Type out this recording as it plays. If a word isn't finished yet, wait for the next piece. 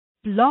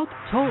Blog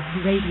Talk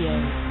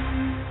Radio.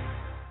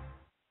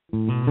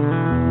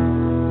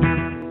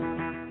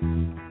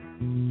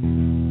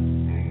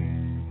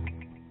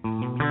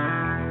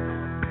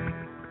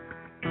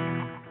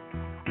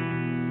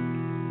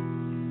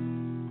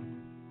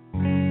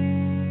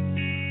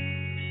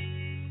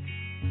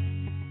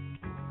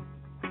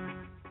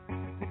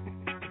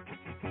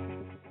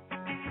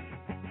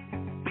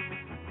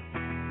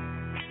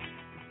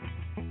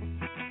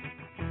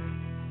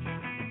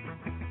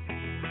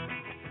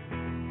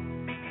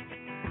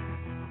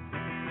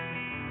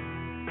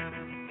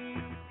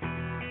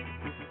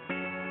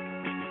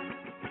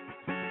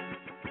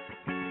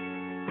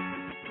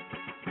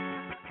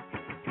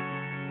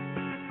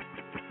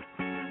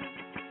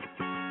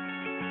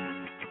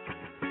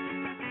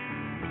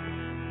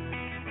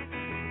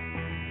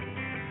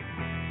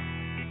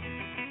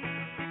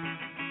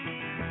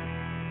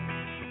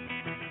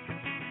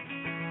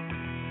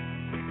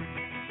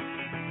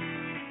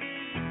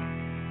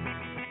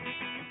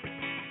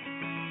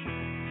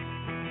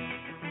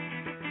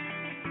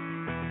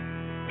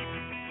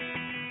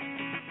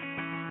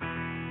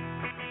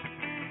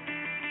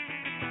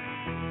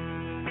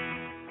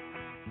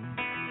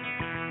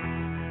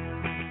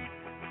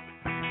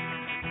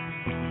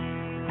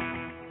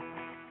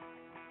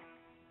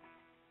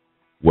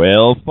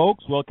 Well,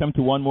 folks, welcome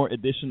to one more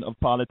edition of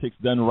Politics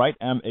Done Right.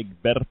 I'm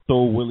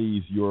Egberto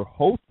Willies, your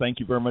host. Thank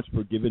you very much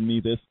for giving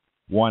me this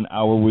 1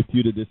 hour with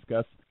you to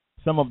discuss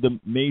some of the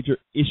major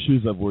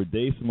issues of our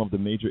day, some of the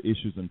major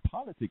issues in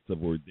politics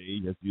of our day.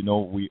 As you know,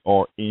 we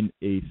are in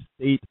a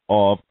state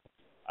of,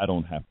 I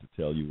don't have to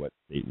tell you what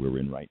state we're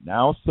in right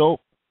now, so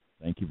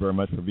thank you very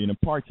much for being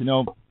a part. You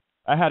know,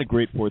 I had a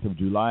great 4th of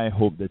July. I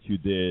hope that you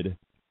did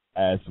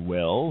as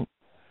well.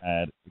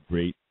 Had a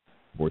great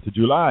 4th of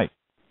July.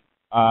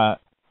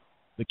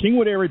 The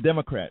Kingwood Area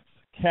Democrats,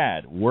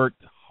 CAD,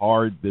 worked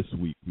hard this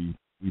week. We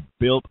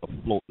built a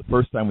float. The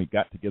first time we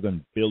got together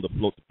and built a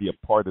float to be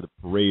a part of the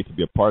parade, to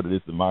be a part of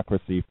this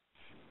democracy.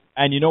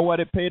 And you know what?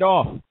 It paid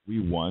off.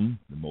 We won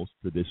the most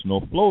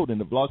traditional float. In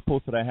the blog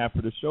post that I have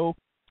for the show,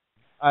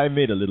 I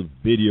made a little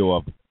video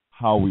of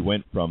how we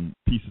went from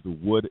pieces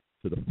of wood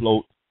to the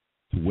float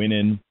to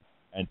winning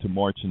and to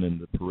marching in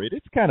the parade.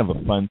 It's kind of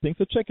a fun thing,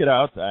 so check it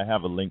out. I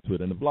have a link to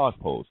it in the blog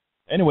post.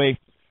 Anyway,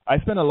 I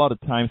spent a lot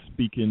of time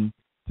speaking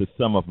to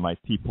some of my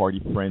Tea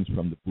Party friends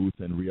from the booth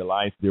and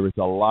realized there is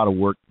a lot of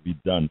work to be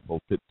done,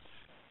 folks.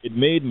 It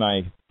made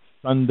my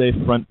Sunday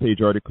front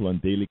page article on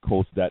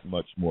DailyKOS that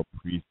much more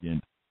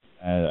prescient.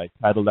 I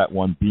titled that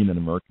one, Being an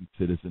American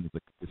Citizen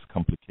is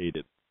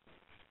Complicated.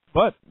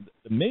 But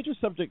the major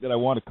subject that I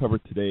want to cover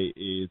today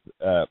is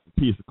a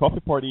Coffee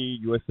Party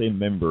USA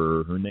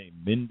member, her name,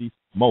 Mindy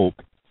Smoak,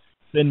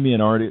 sent me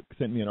an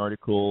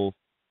article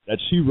that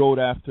she wrote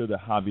after the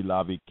Hobby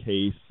Lobby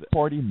case.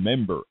 Party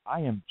member,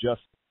 I am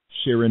just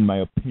sharing my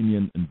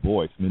opinion and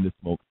voice, Mindy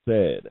Smoak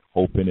said,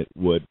 hoping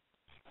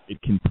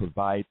it can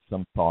provide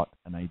some thought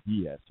and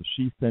idea. So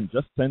she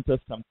just sent us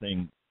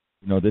something.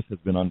 You know, this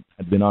had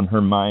been on her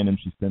mind, and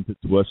she sent it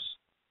to us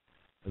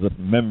as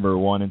a member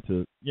wanting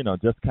to,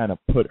 just kind of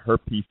put her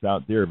piece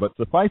out there. But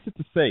suffice it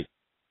to say,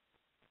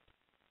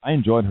 I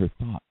enjoyed her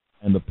thoughts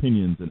and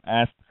opinions and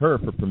asked her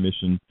for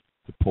permission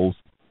to post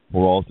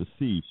for all to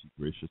see. She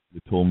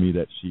graciously told me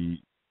that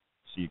she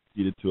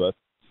acceded to us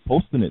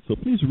posting it. So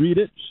please read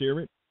it, share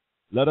it.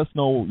 Let us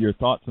know your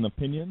thoughts and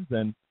opinions,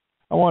 and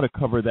I want to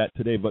cover that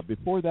today. But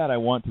before that, I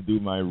want to do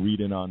my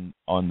reading on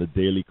the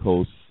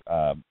DailyKOS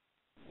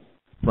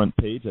front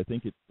page. I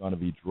think it's going to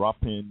be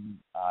dropping,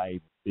 I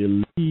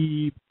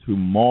believe,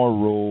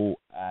 tomorrow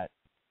at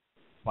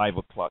 5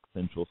 o'clock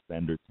Central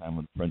Standard Time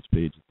on the front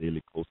page of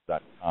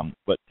DailyKOS.com.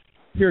 But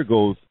here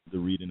goes the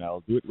reading.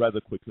 I'll do it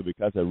rather quickly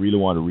because I really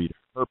want to read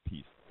her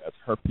piece, because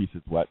her piece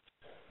is what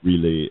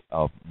really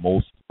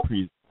most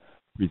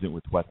present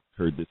with what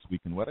occurred this week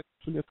and what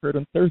actually occurred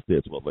on Thursday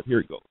as well. But here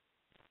it goes.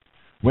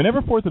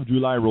 Whenever 4th of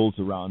July rolls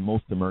around,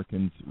 most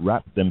Americans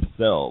wrap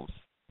themselves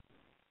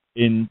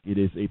in. It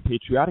is a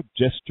patriotic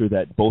gesture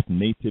that both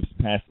natives,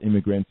 past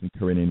immigrants, and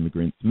current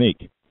immigrants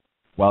make.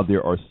 While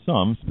there are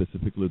some,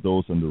 specifically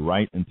those on the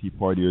right and Tea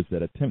Partiers,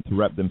 that attempt to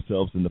wrap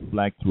themselves in the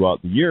flag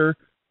throughout the year,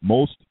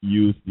 most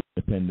use the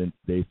Independence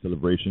Day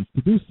celebrations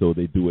to do so.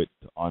 They do it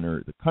to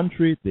honor the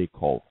country they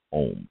call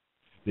home.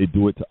 They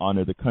do it to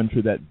honor the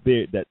country that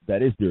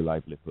is their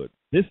livelihood.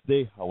 This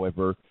day,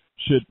 however,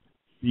 should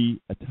be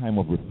a time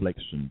of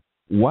reflection.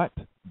 What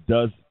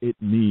does it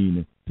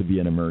mean to be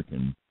an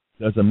American?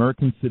 Does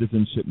American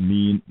citizenship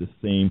mean the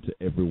same to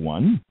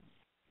everyone?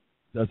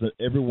 Does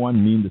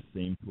everyone mean the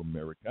same to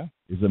America?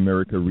 Is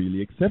America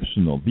really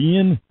exceptional?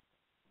 Being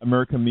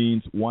America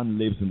means one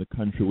lives in the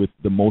country with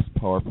the most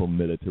powerful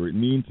military. It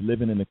means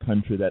living in a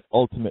country that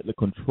ultimately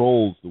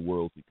controls the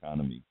world's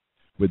economy.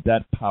 With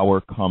that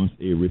power comes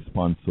a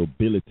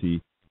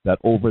responsibility that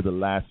over the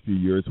last few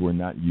years were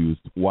not used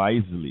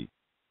wisely.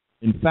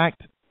 In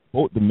fact,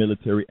 both the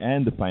military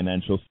and the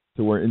financial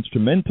sector were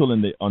instrumental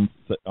in the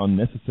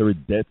unnecessary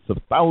deaths of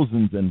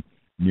thousands and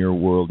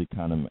near-world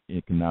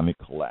economic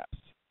collapse.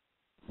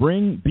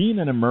 Being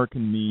an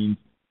American means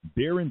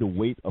bearing the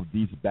weight of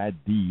these bad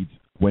deeds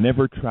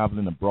whenever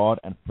traveling abroad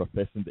and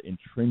professing the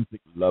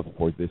intrinsic love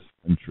for this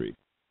country.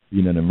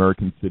 Being an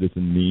American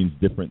citizen means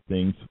different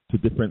things to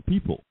different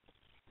people.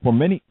 For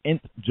many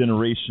nth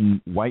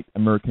generation white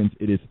Americans,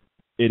 it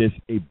is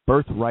a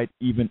birthright,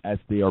 even as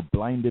they are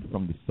blinded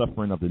from the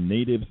suffering of the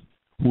natives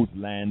whose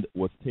land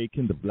was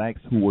taken, the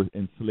blacks who were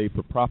enslaved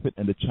for profit,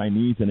 and the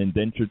Chinese and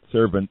indentured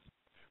servants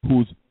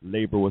whose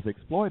labor was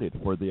exploited.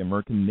 For the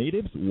American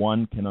natives,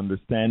 one can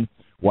understand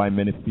why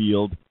many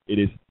feel it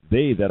is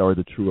they that are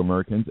the true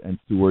Americans and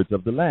stewards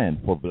of the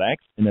land. For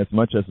blacks,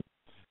 inasmuch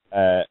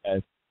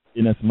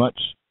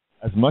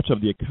as much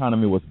of the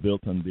economy was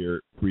built on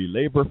their free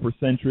labor for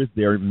centuries,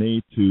 they are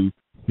made to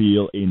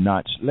feel a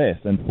notch less.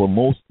 And for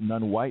most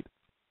non-white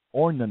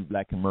or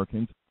non-black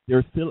Americans, they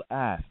are still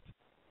asked,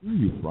 "Where are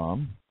you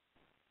from?"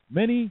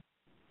 Many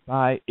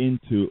buy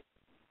into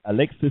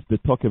Alexis de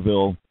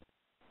Tocqueville's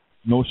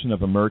notion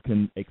of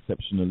American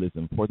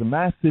exceptionalism. For the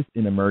masses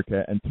in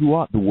America and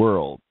throughout the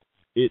world,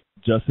 it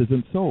just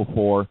isn't so.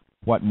 For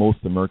what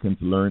most Americans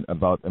learn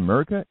about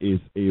America is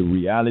a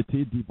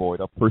reality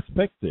devoid of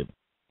perspective.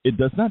 It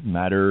does not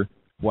matter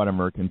what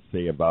Americans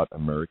say about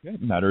America.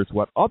 It matters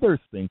what others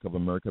think of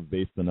America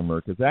based on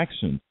America's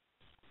actions.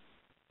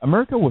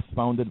 America was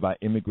founded by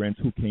immigrants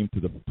who came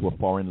to a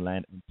foreign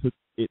land and took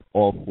it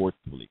all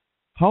forcefully.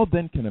 How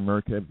then can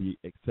America be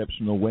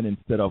exceptional when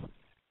instead of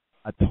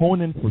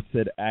atoning for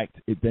said act,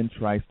 it then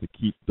tries to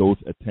keep those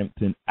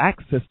attempting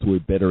access to a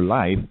better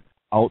life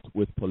out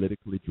with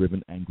politically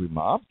driven angry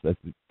mobs,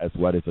 as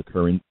what is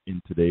occurring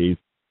in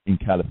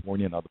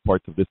California and other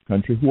parts of this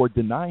country, who are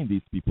denying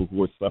these people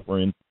who are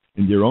suffering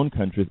in their own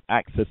countries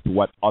access to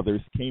what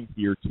others came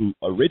here to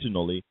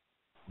originally,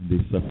 and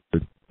they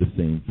suffered the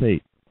same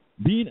fate.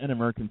 Being an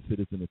American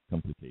citizen is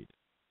complicated.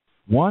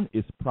 One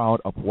is proud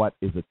of what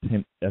is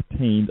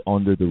attained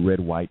under the red,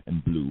 white,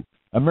 and blue.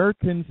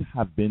 Americans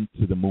have been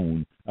to the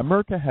moon.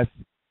 America has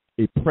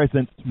a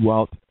presence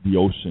throughout the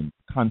ocean,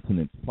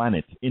 continents,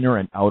 planets, inner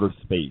and outer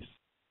space.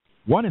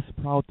 One is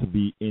proud to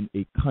be in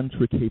a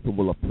country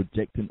capable of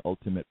projecting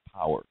ultimate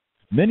power.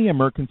 Many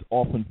Americans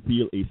often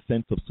feel a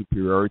sense of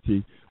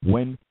superiority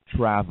when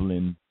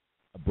traveling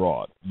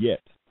abroad.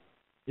 Yet,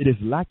 it is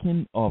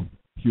lacking of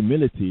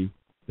humility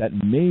that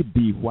may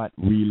be what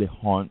really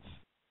haunts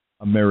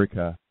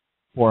America.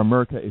 For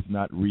America is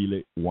not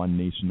really one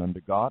nation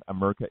under God.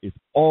 America is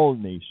all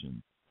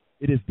nations.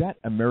 It is that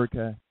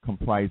America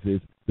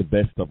comprises the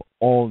best of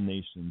all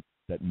nations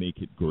that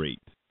make it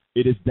great.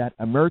 It is that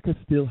America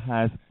still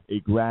has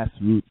a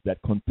grassroots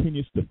that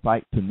continues to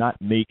fight to not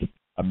make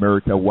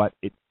America what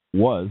it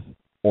was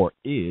or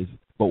is,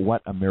 but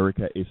what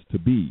America is to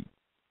be.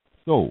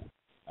 So,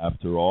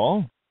 after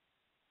all,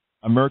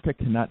 America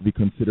cannot be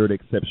considered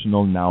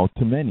exceptional now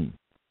to many,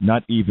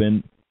 not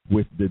even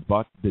with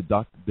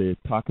the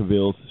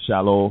Tocqueville's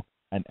shallow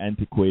and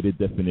antiquated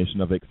definition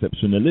of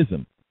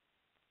exceptionalism.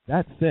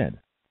 That said,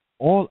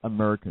 all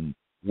Americans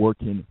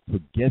working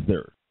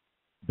together,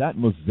 that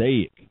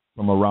mosaic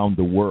from around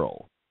the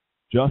world,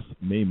 just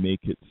may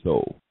make it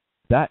so.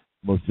 That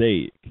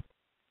mosaic,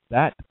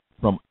 that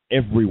from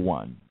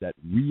everyone, that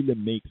really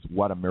makes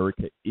what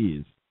America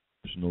is,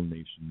 national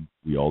nation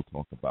we all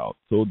talk about.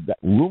 So that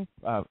room,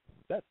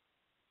 that's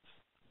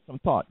some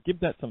thought. Give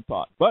that some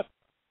thought. But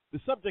the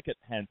subject at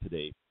hand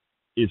today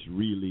is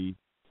really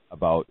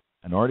about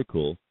an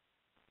article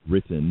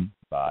written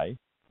by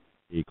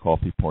a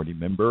Coffee Party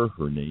member.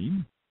 Her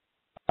name,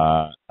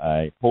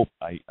 I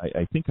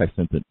think I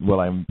sent it. Well,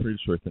 I'm pretty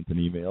sure I sent an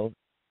email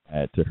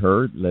to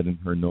her, letting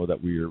her know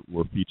that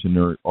we're featuring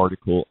her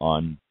article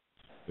on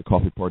the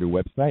Coffee Party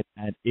website,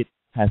 and it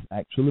has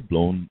actually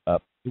blown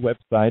up the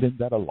website, and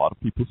that a lot of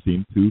people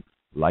seem to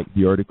like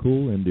the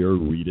article, and they're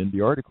reading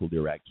the article.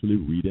 They're actually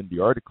reading the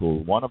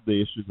article. One of the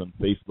issues on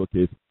Facebook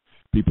is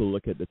people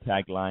look at the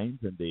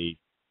taglines, and they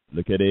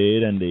look at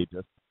it, and they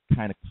just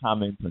kind of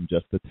comment on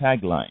just the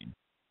tagline.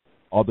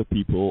 Other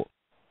people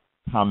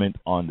comment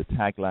on the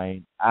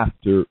tagline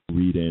after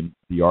reading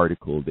the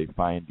article. They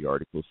find the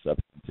article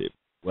substantive.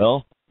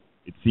 Well,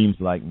 it seems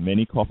like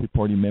many Coffee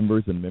Party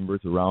members and members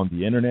around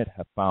the internet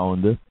have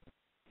found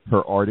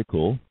her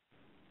article,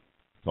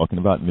 talking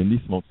about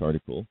Mindy Smoak's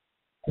article,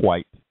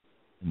 quite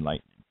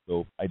enlightening.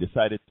 So I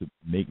decided to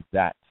make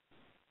that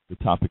the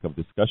topic of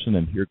discussion,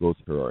 and here goes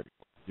her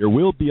article. There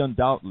will be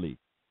undoubtedly,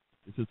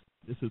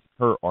 this is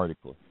her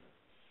article.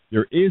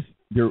 There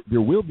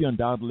will be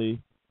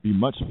undoubtedly be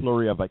much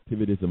flurry of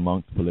activities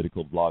amongst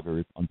political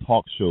bloggers, on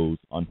talk shows,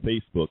 on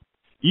Facebook,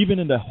 even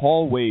in the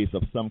hallways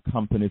of some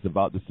companies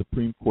about the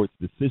Supreme Court's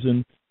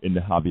decision in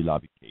the Hobby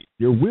Lobby case.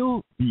 There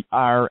will be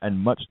ire and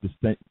much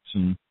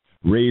dissension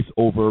raised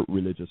over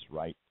religious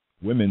rights,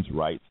 women's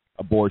rights,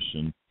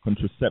 abortion,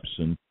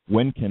 contraception,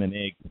 when can an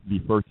egg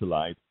be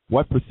fertilized,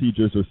 what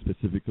procedures are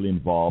specifically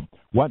involved,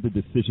 what the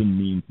decision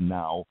means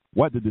now,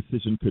 what the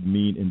decision could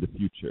mean in the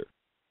future.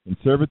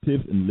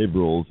 Conservatives and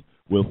liberals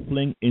will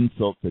fling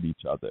insults at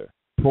each other.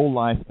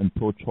 Pro-life and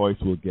pro-choice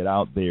will get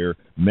out their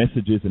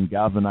messages and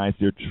galvanize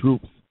their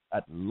troops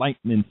at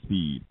lightning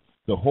speed.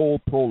 The whole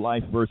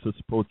pro-life versus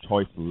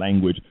pro-choice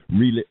language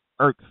really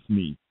irks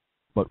me.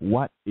 But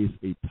that is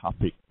a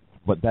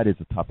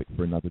topic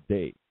for another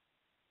day.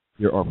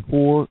 There are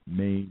 4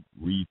 main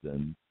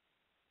reasons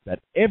that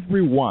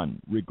everyone,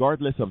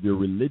 regardless of their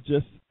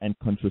religious and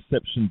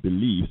contraception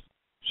beliefs,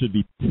 should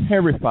be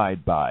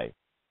terrified by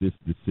this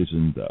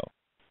decision, though.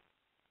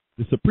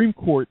 The Supreme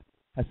Court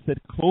has said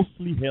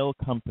closely held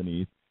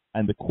companies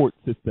and the court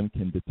system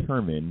can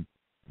determine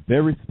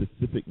very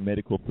specific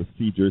medical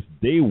procedures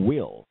they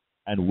will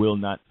and will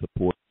not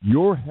support.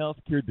 Your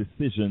healthcare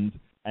decisions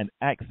and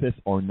access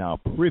are now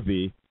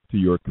privy to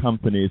your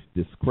company's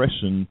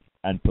discretion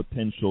and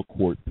potential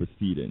court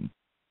proceedings.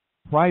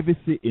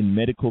 Privacy in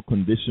medical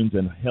conditions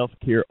and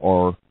healthcare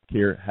or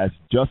care has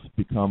just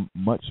become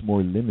much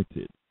more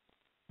limited.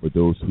 For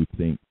those who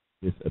think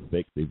this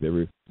affects a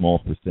very small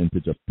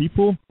percentage of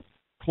people,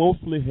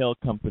 closely held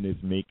companies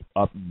make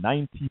up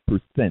 90%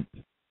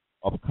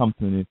 of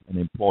companies and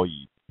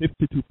employees,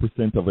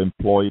 52% of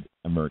employed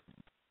Americans.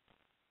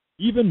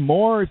 Even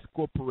Mars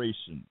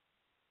Corporation,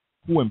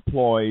 who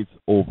employs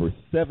over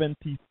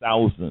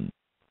 70,000,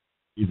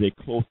 is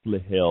a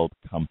closely held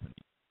company.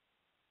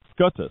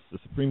 SCOTUS, the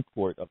Supreme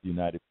Court of the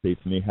United States,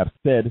 may have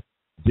said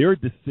their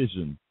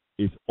decision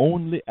is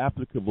only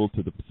applicable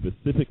to the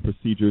specific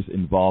procedures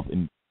involved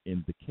in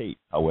the case.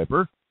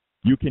 However,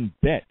 you can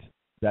bet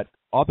that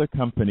other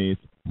companies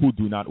who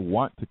do not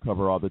want to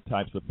cover other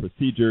types of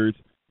procedures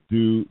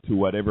due to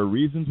whatever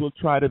reasons will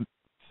try to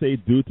say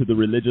due to the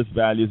religious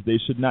values they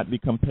should not be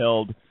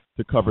compelled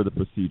to cover the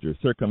procedure.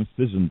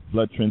 Circumcision,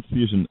 blood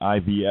transfusion,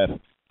 IVF,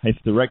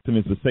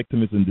 hysterectomies,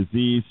 vasectomies, and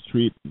disease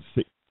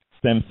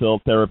stem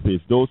cell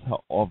therapies. Those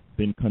have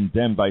been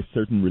condemned by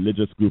certain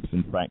religious groups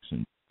and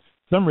fractions.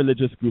 Some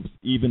religious groups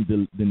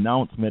even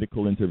denounce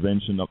medical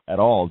intervention at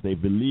all. They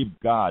believe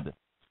God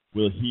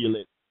will heal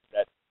it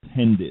that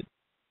tended.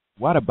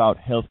 What about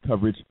health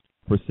coverage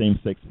for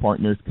same-sex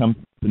partners?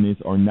 Companies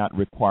are not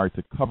required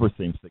to cover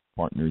same-sex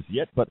partners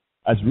yet, but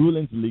as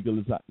rulings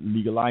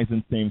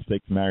legalizing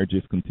same-sex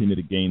marriages continue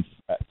to gain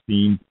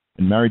steam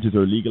and marriages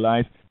are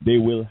legalized, they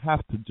will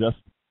have to just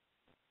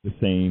the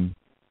same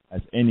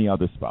as any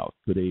other spouse.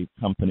 Could a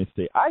company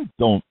say, I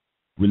don't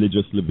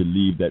religiously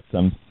believe that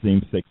some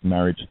same-sex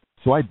marriage,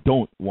 so I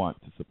don't want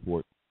to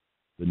support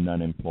the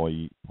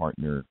non-employee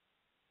partner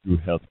through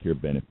health care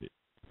benefits?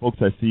 Folks,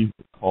 I see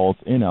calls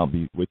in. I'll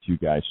be with you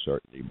guys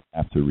shortly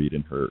after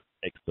reading her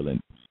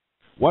excellent piece.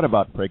 What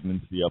about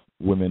pregnancy of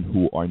women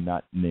who are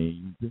not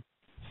named?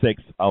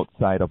 Sex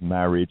outside of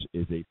marriage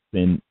is a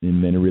sin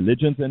in many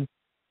religions and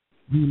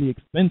really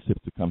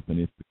expensive to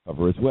companies to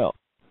cover as well.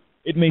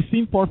 It may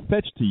seem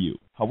far-fetched to you.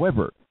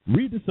 However,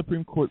 read the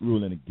Supreme Court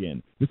ruling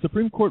again. The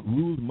Supreme Court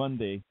ruled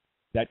Monday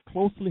that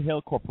closely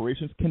held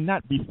corporations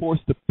cannot be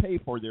forced to pay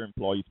for their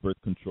employees'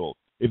 birth control.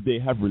 If they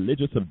have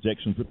religious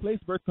objections, replace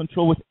birth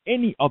control with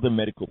any other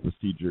medical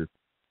procedure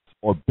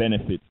or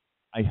benefits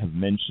I have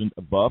mentioned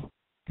above.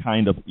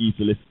 Kind of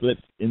easily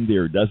slips in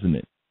there, doesn't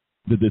it?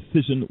 The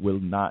decision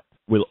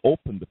will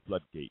open the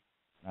floodgate.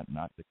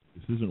 The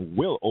decision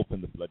will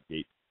open the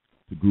floodgate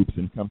to groups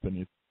and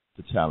companies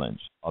to challenge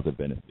other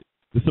benefits.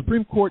 The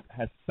Supreme Court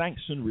has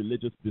sanctioned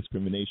religious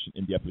discrimination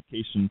in the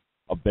application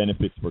of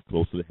benefits for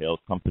closely held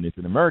companies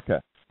in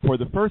America. For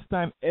the first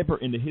time ever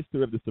in the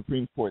history of the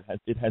Supreme Court,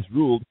 it has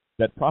ruled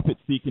that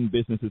profit-seeking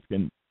businesses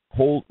can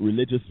hold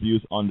religious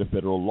views under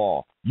federal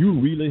law. Do you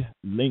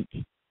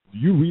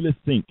really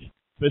think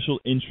special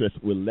interests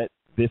will let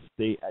this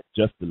stay at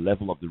just the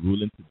level of the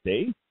ruling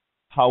today?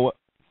 How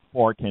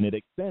far can it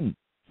extend?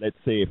 Let's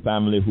say a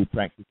family who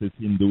practices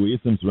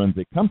Hinduism runs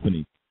a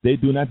company. They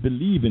do not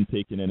believe in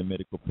taking any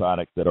medical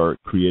products that are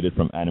created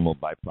from animal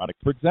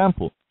byproducts. For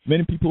example,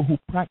 many people who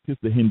practice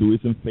the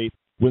Hinduism faith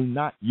will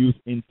not use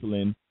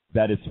insulin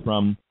that is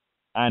from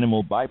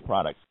animal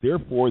byproducts.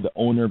 Therefore, the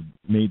owner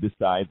may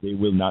decide they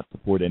will not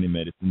support any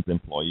medicines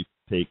employees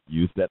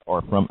use that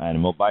are from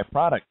animal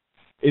byproducts.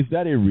 Is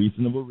that a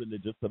reasonable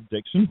religious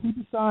objection? Who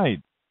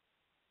decides?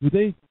 Do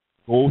they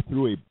go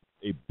through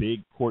a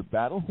big court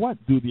battle? What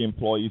do the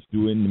employees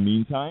do in the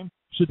meantime?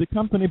 Should the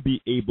company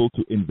be able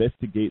to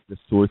investigate the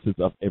sources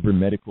of every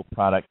medical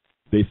product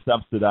they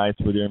subsidize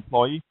for their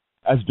employee?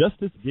 As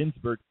Justice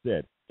Ginsburg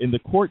said, in the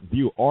court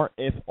view,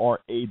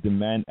 RFRA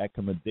demand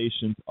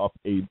accommodations of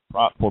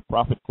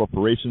for-profit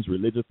corporations'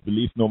 religious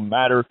beliefs, no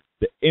matter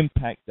the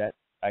impact that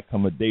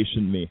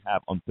accommodation may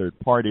have on third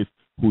parties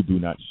who do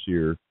not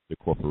share the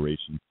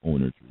corporation's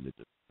owner's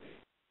religion.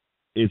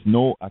 Is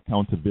no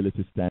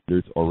accountability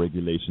standards or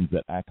regulations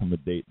that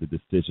accommodate the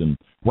decision.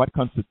 What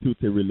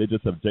constitutes a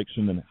religious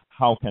objection and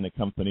how can a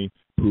company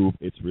prove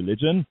its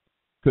religion?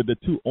 Could the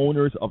two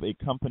owners of a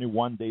company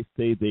one day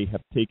say they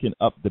have taken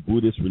up the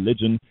Buddhist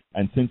religion,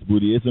 and since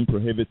Buddhism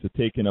prohibits the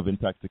taking of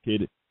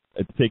intoxicating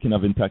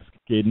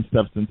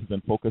substances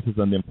and focuses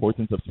on the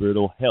importance of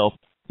spiritual health,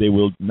 they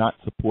will not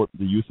support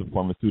the use of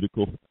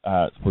pharmaceuticals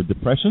for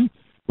depression,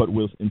 but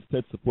will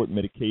instead support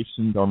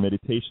medications or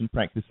meditation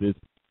practices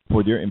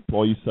for their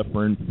employees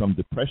suffering from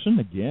depression?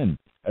 Again,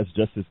 as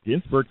Justice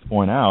Ginsburg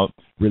pointed out,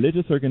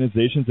 religious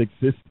organizations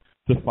exist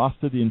to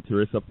foster the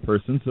interests of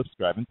persons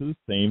subscribing to the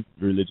same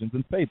religions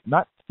and faiths.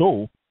 Not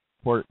so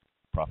for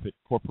profit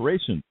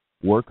corporations.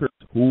 Workers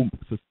who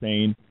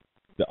sustain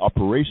the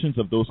operations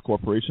of those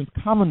corporations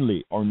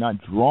commonly are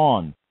not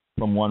drawn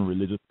from one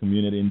religious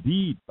community.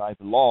 Indeed, by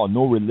the law,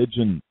 no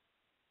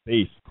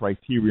religion-based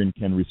criterion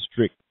can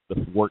restrict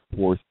the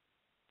workforce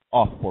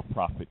of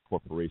for-profit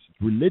corporations.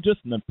 Religious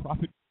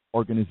non-profit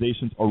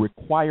organizations are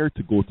required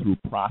to go through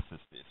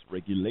processes,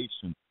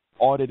 regulations,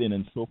 auditing,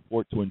 and so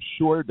forth to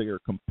ensure their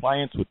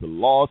compliance with the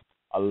laws,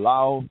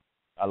 allowing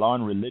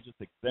religious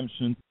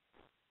exemptions.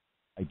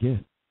 I guess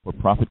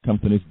for-profit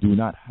companies do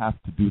not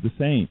have to do the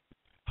same.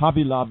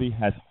 Hobby Lobby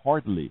has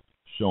hardly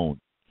shown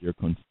their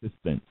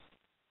consistency.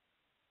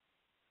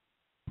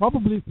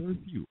 Probably very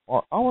few.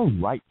 Are our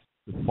rights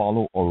to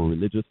follow our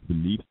religious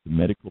beliefs, to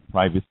medical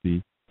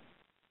privacy,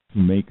 to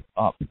make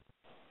up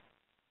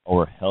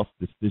our health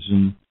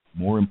decisions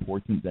more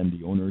important than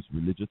the owner's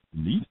religious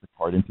beliefs,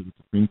 according to the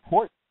Supreme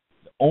Court?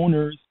 The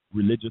owner's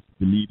religious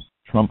beliefs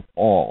trump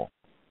all.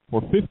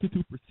 For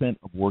 52%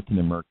 of working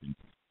Americans,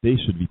 they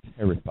should be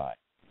terrified.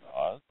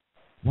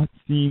 What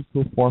seems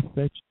so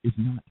far-fetched is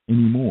not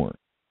anymore.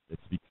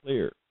 Let's be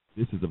clear.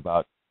 This is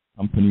about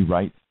company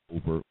rights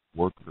over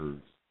workers'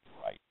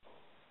 rights.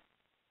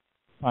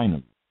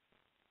 Finally,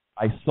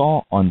 I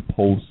saw on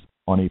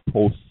a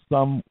post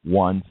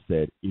someone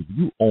said, if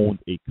you owned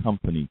a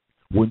company,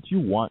 wouldn't you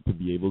want to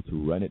be able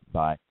to run it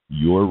by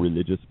your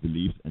religious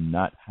beliefs and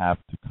not have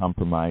to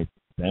compromise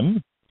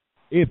them?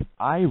 If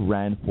I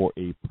ran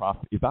a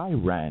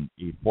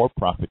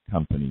for-profit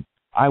company,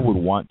 I would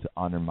want to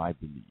honor my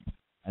beliefs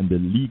and the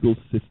legal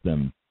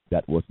system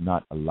that was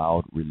not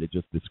allowed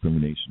religious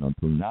discrimination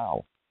until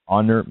now,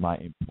 honor my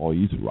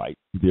employees' right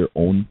to their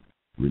own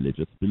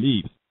religious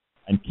beliefs,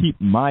 and keep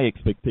my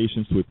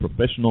expectations to a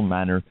professional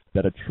manner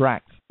that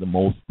attracts the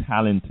most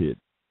talented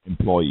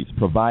employees,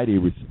 provide a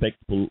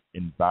respectful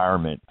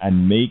environment,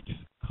 and makes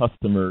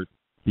customers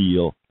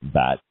feel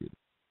valued.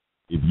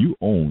 If you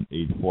own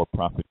a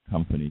for-profit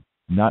company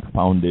not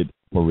founded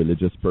for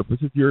religious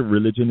purposes, your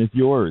religion is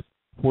yours.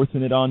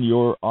 Forcing it on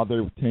your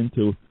other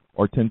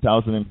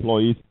 10,000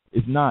 employees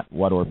is not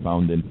what our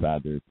founding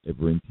fathers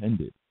ever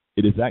intended.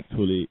 It is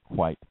actually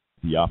quite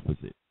the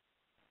opposite.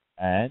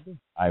 And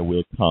I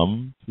will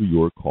come to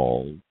your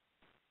calls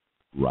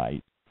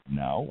right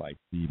now. I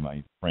see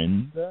my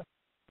friend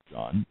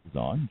John is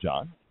on.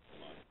 John?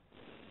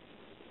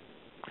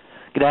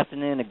 Good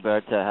afternoon,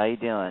 Egberto. How you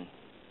doing?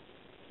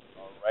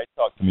 All right.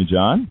 Talk to me,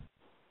 John.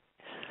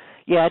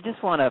 Yeah, I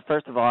just want to,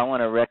 first of all, I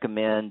want to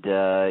recommend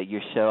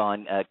your show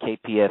on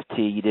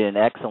KPFT. You did an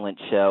excellent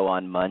show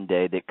on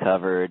Monday that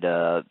covered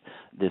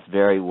this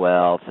very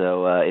well.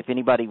 So if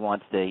anybody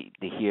wants to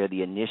hear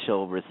the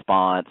initial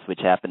response, which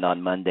happened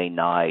on Monday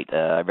night,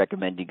 I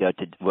recommend you go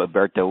to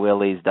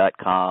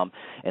robertowillies.com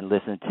and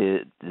listen to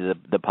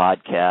the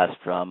podcast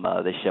from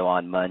the show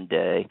on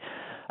Monday.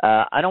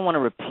 I don't want to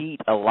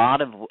repeat a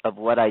lot of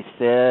what I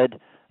said,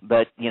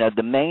 but,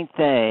 the main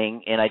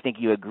thing, and I think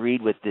you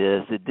agreed with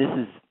this,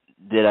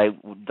 that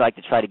I would like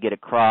to try to get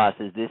across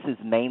is this is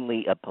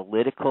mainly a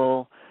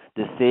political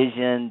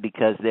decision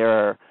because there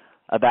are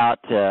about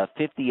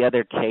 50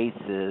 other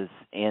cases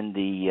in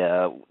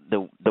the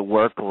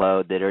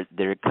workload that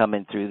are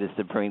coming through the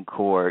Supreme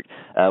Court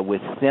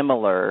with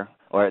similar,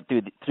 or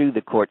through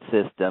the court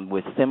system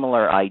with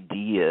similar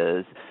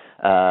ideas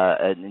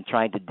and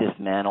trying to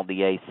dismantle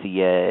the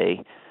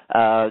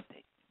ACA.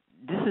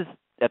 This is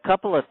a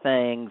couple of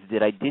things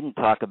that I didn't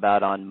talk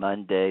about on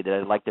Monday that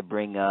I'd like to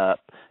bring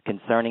up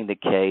concerning the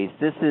case.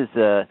 This is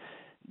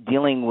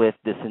dealing with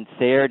the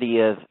sincerity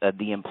of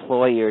the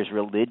employer's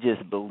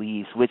religious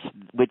beliefs, which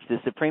the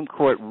Supreme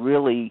Court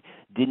really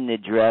didn't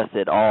address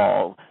at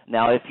all.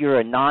 Now, if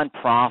you're a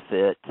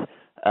nonprofit,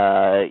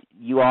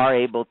 you are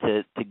able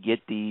to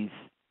get these.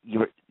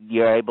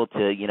 You're able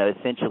to,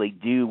 essentially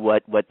do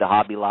what the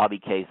Hobby Lobby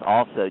case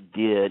also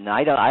did. And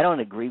I don't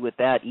agree with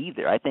that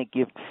either. I think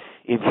if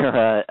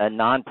you're a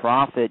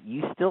nonprofit,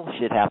 you still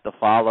should have to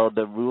follow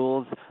the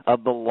rules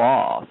of the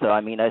law. So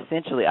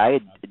essentially, I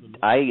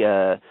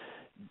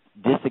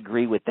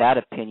disagree with that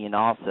opinion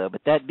also.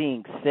 But that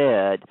being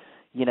said,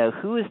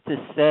 who is to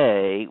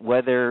say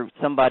whether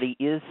somebody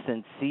is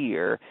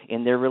sincere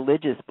in their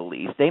religious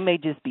beliefs? They may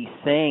just be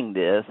saying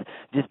this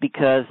just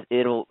because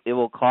it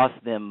will cost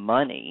them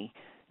money,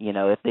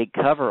 if they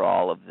cover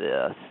all of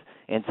this.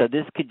 And so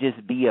this could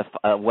just be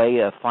a way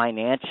of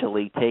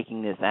financially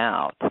taking this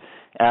out.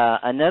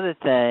 Another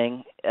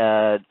thing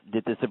that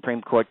the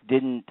Supreme Court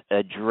didn't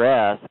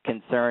address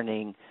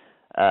concerning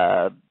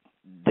the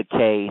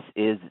case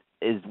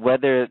is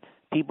whether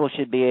people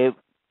should be able,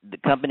 the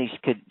companies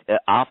could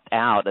opt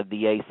out of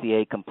the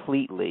ACA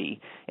completely.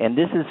 And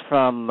this is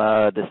from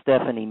the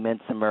Stephanie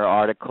Minsimer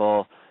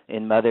article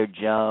in Mother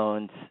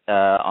Jones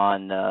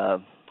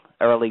on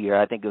earlier,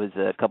 I think it was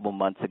a couple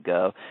months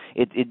ago.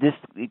 It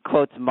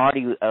quotes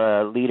Marty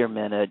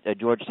Lederman, a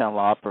Georgetown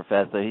law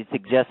professor. He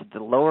suggests that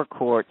the lower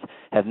courts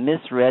have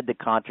misread the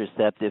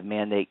contraceptive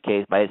mandate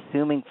case by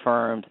assuming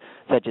firms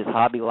such as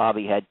Hobby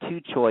Lobby had two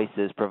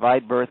choices: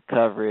 provide birth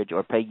coverage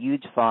or pay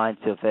huge fines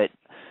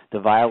to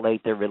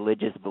violate their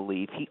religious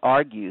belief. He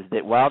argues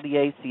that while the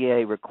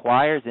ACA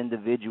requires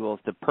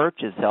individuals to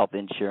purchase health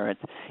insurance,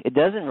 it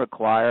doesn't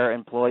require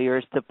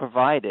employers to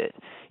provide it.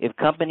 If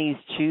companies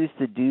choose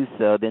to do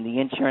so, then the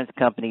insurance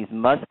companies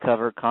must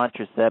cover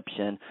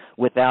contraception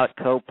without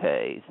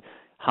copays.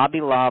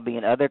 Hobby Lobby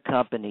and other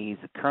companies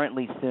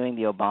currently suing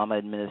the Obama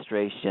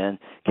administration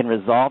can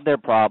resolve their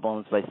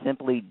problems by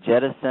simply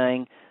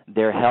jettisoning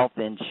their health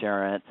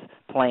insurance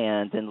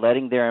plans and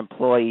letting their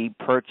employee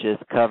purchase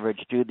coverage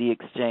through the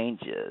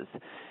exchanges.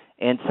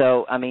 And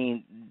so, I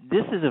mean,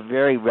 this is a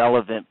very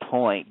relevant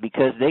point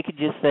because they could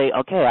just say,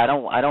 okay, I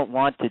don't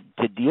want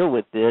to deal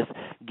with this.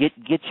 Get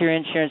your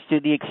insurance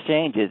through the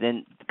exchanges.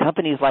 And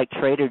companies like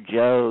Trader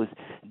Joe's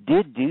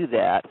did do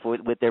that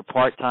with their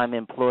part-time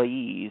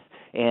employees,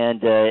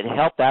 and it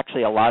helped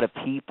actually a lot of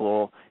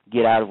people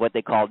get out of what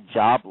they call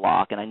job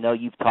lock. And I know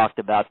you've talked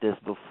about this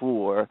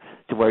before,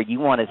 to where you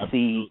want to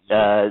see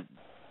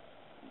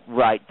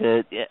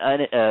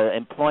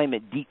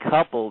employment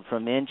decoupled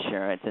from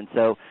insurance, and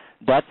so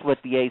that's what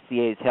the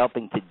ACA is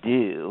helping to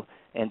do.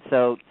 And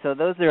so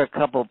those are a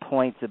couple of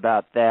points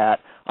about that.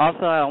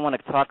 Also, I want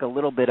to talk a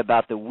little bit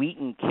about the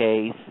Wheaton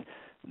case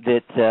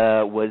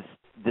that was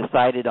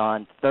decided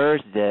on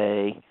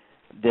Thursday.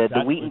 The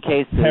Wheaton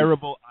case is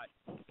terrible.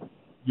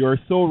 You're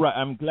so right.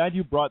 I'm glad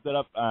you brought that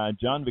up,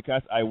 John,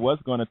 because I was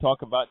going to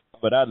talk about,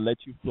 but I'd let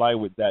you fly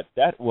with that.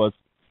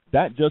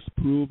 That just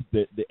proves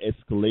the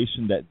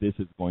escalation that this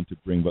is going to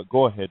bring. But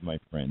go ahead, my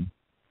friend.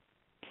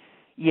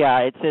 Yeah,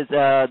 it says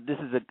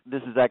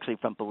this is actually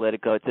from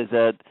Politico. It says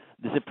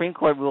the Supreme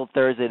Court ruled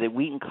Thursday that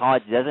Wheaton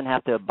College doesn't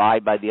have to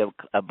abide by the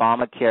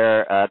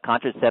Obamacare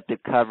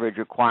contraceptive coverage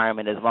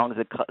requirement as long as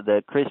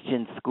the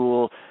Christian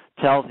school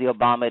tells the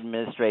Obama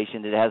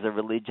administration that it has a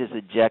religious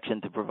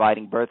objection to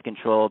providing birth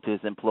control to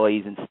its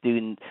employees and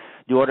students.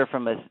 The order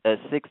from a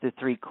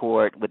 6-3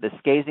 court with a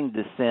scathing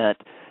dissent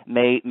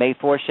may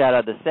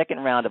foreshadow the second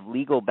round of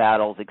legal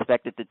battles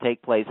expected to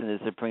take place in the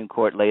Supreme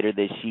Court later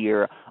this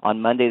year.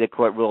 On Monday, the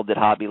court ruled that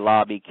Hobby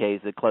Lobby case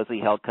that closely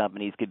held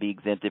companies could be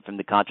exempted from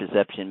the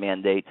contraception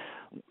mandate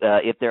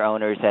if their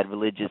owners had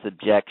religious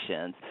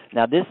objections.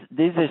 Now,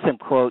 these are some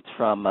quotes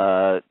from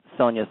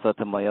Sonia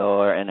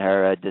Sotomayor and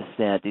her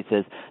dissent. He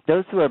says,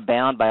 those who are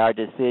bound by our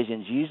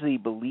decisions usually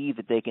believe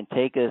that they can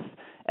take us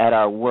at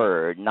our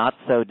word. Not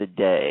so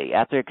today.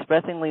 After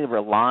expressly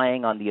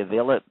relying on the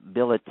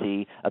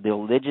availability of the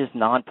religious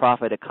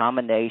nonprofit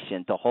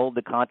accommodation to hold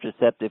the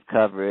contraceptive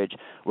coverage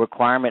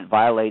requirement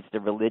violates the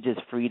Religious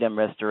Freedom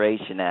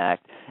Restoration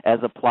Act as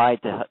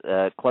applied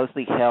to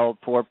closely held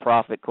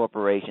for-profit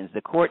corporations.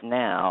 The court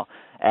now,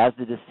 as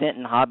the dissent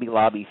in Hobby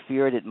Lobby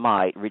feared it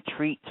might,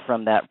 retreats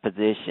from that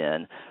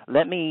position.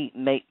 Let me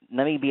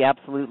be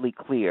absolutely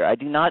clear. I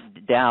do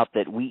not doubt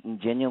that Wheaton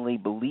genuinely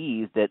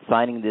believes that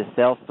signing this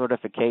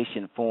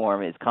self-certification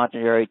form is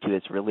contrary to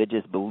its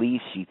religious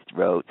beliefs, she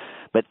wrote,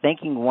 but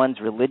thinking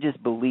one's religious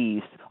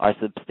beliefs are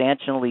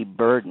substantially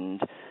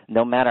burdened,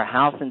 no matter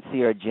how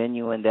sincere or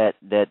genuine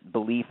that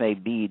belief may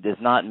be, does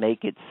not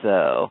make it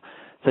so.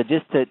 So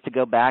just to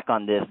go back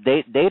on this,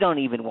 they don't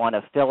even want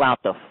to fill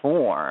out the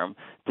form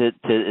to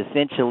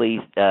essentially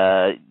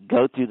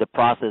go through the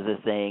process of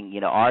saying,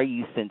 are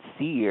you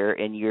sincere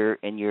in your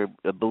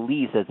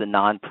beliefs as a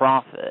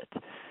nonprofit?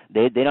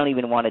 They don't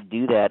even want to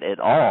do that at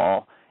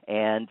all.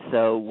 And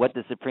so what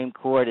the Supreme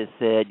Court has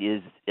said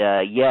is,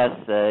 yes,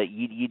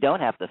 you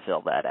don't have to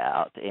fill that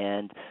out.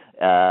 And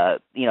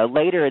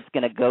later it's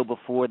going to go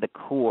before the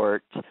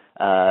court.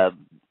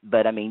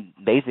 But I mean,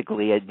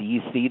 basically, do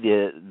you see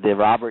the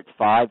Roberts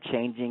 5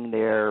 changing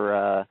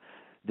their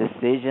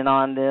decision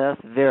on this?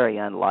 Very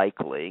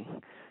unlikely.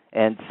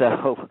 And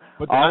so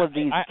all of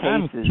these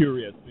cases. I'm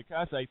curious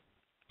because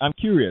I'm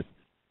curious.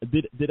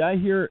 Did I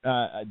hear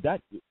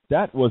that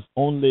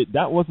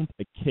wasn't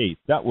a case?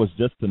 That was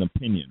just an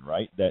opinion,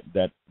 right?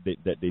 That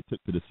they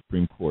took to the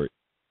Supreme Court.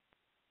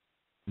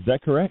 Is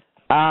that correct?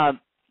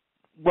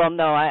 Well,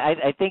 no.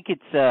 I think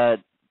it's.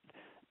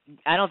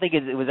 I don't think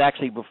it was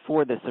actually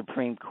before the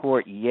Supreme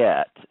Court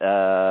yet.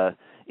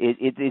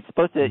 It's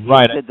supposed to.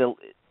 Right.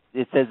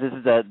 It says this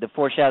is the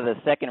foreshadow of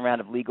the second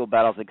round of legal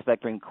battles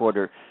expecting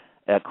court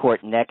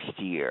next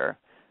year.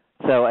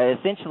 So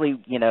essentially,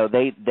 they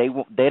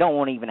don't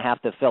want to even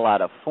have to fill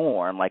out a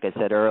form, like I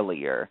said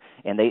earlier.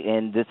 And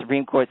the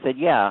Supreme Court said,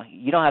 yeah,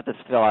 you don't have to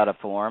fill out a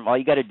form. All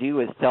you got to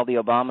do is tell the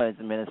Obama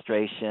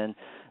administration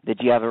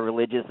that you have a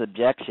religious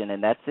objection,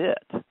 and that's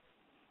it.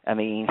 I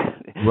mean,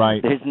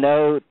 right. There's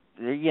no.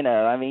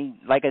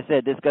 Like I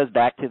said, this goes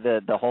back to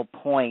the whole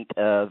point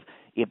of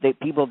if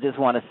people just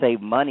want to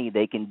save money,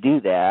 they can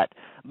do that.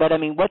 But, I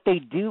mean, what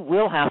they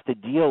will have to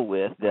deal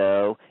with,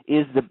 though,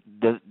 is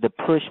the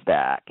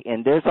pushback.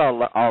 And there's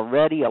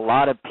already a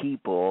lot of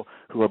people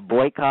who are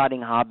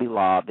boycotting Hobby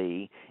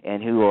Lobby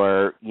and who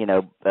are,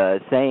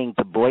 saying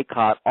to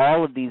boycott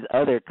all of these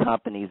other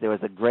companies. There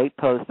was a great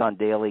post on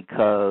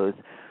DailyKOS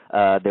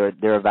there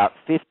are about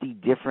 50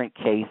 different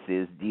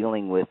cases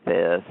dealing with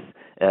this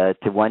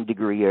to one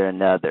degree or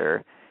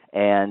another,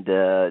 and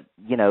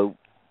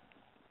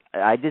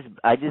I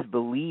just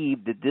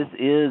believe that this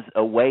is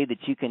a way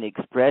that you can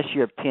express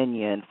your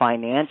opinion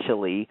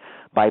financially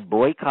by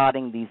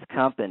boycotting these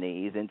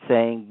companies and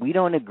saying we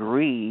don't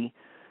agree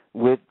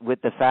with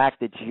the fact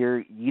that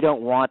you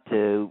don't want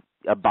to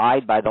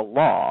abide by the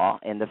law,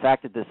 and the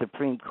fact that the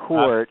Supreme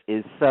Court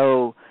is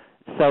so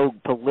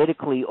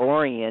politically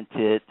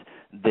oriented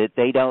that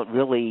they don't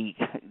really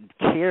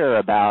care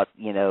about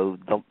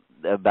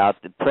about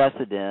the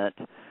precedent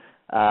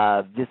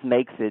just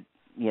makes it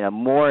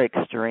more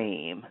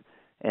extreme.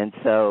 And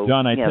so,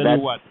 John, I tell you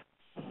what,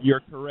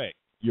 you're correct.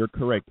 You're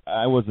correct.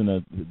 I was in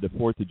the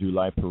 4th of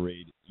July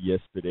parade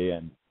yesterday,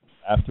 and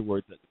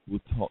afterwards we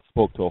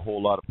spoke to a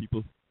whole lot of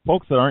people,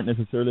 folks that aren't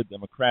necessarily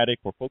Democratic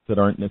or folks that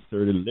aren't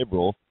necessarily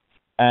liberal,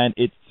 and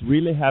it's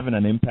really having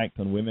an impact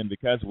on women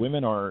because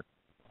women are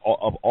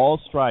of all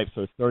stripes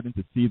are starting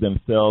to see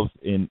themselves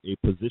in a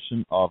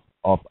position of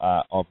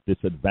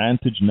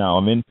disadvantage now.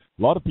 I mean,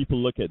 a lot of people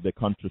look at the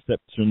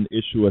contraception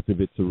issue as if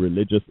it's a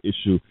religious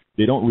issue.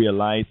 They don't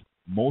realize,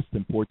 most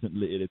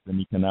importantly, it is an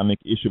economic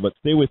issue. But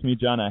stay with me,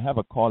 John. I have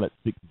a call at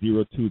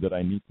 602 that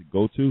I need to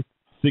go to.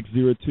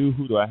 602,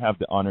 who do I have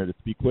the honor to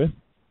speak with?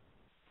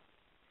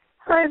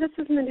 Hi, this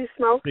is Mindy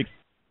Smoak.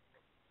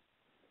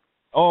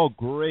 Oh,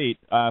 great.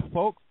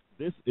 Folks,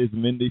 this is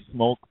Mindy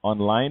Smoak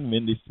online.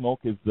 Mindy Smoak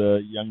is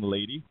the young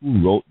lady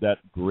who wrote that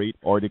great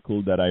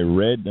article that I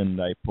read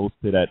and I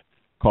posted at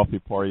Coffee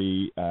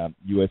Party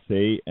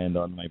USA and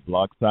on my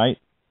blog site.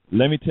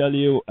 Let me tell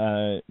you,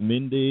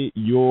 Mindy,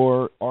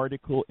 your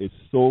article is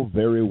so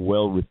very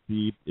well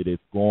received. It is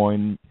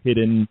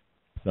hitting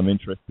some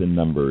interesting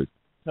numbers.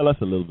 Tell us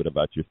a little bit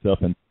about yourself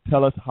and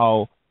tell us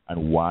how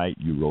and why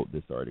you wrote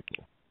this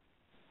article.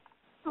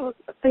 Oh,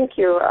 thank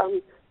you.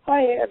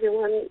 Hi,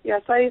 everyone.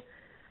 Yes, I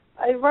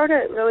wrote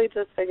it really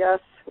just, I guess,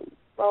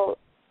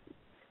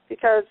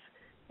 because,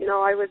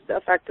 I was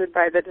affected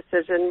by the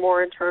decision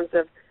more in terms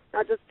of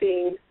not just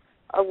being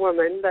a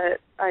woman, but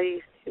I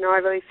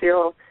really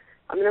feel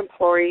I'm an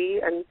employee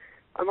and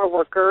I'm a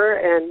worker,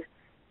 and,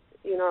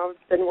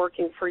 I've been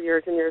working for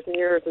years and years and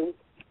years, and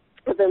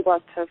I've been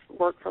blessed to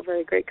work for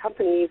very great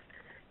companies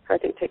who I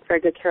think take very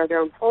good care of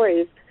their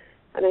employees,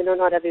 and I know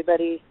not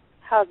everybody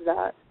has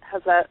that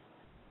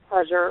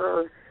pleasure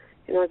or,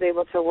 is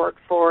able to work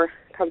for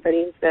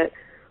companies that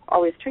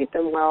always treat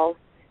them well.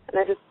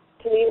 And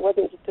to me, it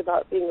wasn't just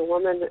about being a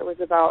woman, it was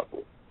about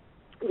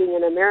being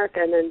an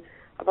American, and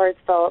I've always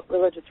felt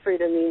religious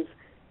freedom means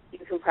you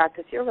can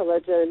practice your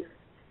religion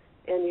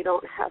and you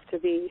don't have to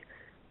be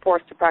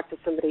forced to practice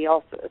somebody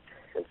else's.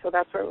 And so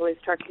that's what really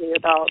struck me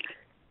about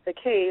the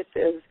case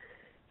is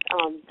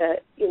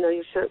that,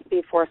 you shouldn't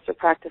be forced to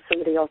practice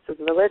somebody else's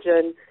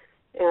religion.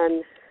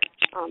 And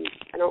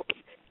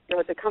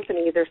at the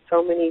company, there's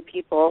so many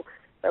people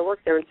that work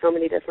there in so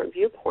many different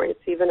viewpoints.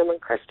 Even among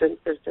Christians,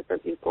 there's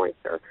different viewpoints,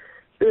 or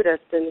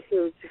Buddhists, and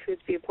whose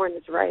viewpoint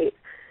is right.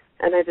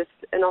 And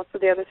also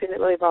the other thing that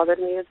really bothered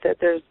me is that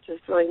there's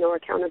just really no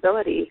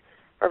accountability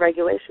or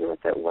regulation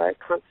with it. What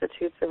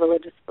constitutes a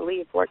religious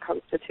belief? What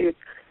constitutes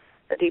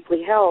a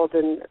deeply held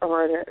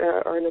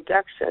or an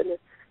objection?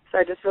 So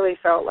I just really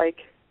felt like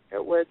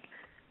it was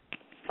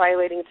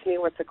violating to me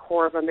what's the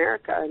core of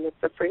America, and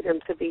it's the freedom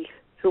to be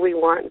who we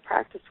want and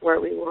practice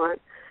what we want.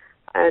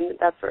 And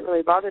that's what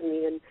really bothered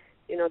me. And,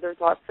 there's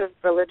lots of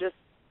religious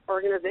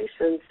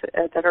organizations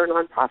that are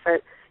nonprofit,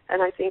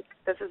 and I think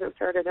this isn't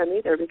fair to them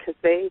either because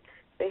they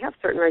have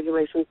certain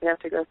regulations they have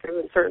to go through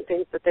and certain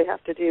things that they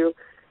have to do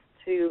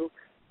to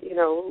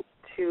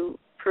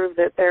prove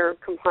that they're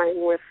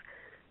complying with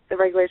the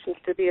regulations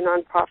to be a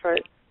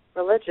nonprofit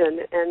religion.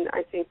 And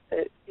I think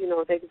that,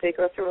 they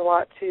go through a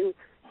lot to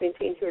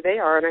maintain who they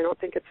are, and I don't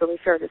think it's really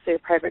fair to say a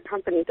private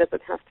company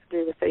doesn't have to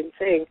do the same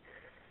thing,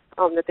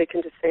 that they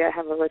can just say I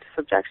have a religious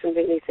objection to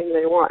anything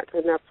they want,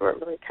 and that's what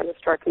really kind of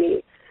struck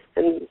me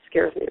and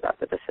scares me about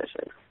the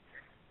decision.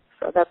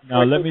 So that's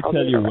now. Let me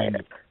tell you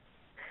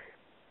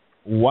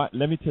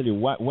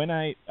when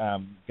I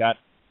got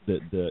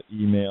the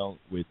email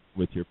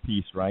with your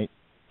piece, right?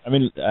 I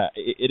mean,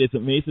 it is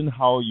amazing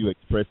how you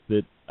expressed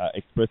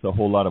a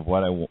whole lot of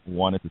what I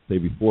wanted to say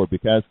before,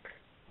 because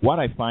what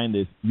I find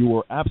is you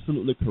were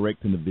absolutely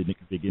correct in the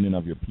beginning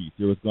of your piece.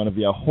 There was going to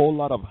be a whole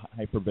lot of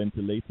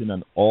hyperventilating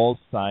on all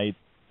sides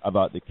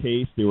about the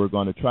case. They were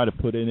going to try to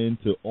put it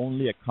into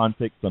only a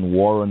context on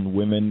war on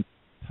women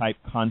type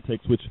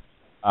context, which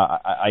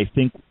I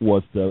think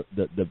was the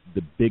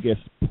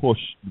biggest push,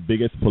 the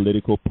biggest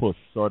political push,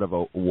 sort of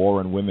a war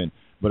on women.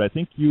 But I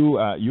think you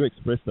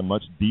expressed a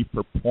much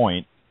deeper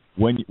point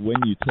when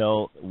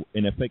you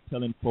in effect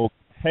telling folks,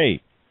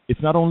 hey,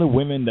 it's not only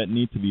women that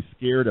need to be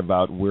scared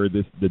about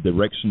the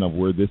direction of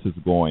where this is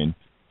going.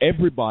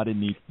 Everybody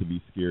needs to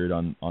be scared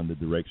on the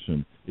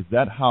direction. Is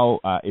that how?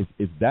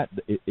 Is that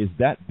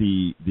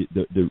the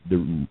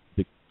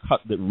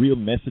real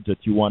message that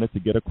you wanted to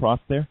get across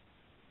there?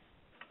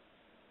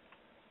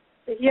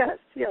 Yes,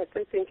 I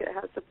think it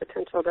has the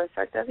potential to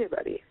affect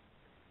everybody.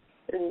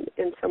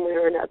 in some way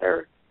or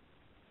another.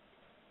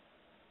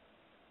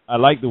 I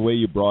like the way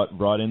you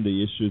brought in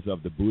the issues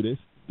of the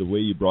Buddhists, the way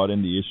you brought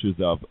in the issues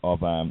of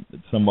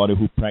somebody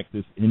who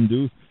practiced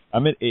Hindus. I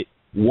mean,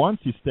 once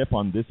you step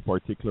on this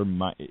particular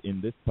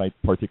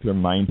particular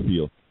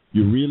minefield,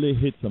 you really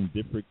hit some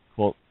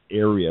difficult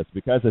areas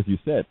because, as you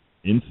said,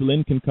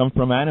 insulin can come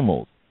from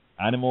animals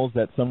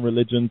that some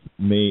religions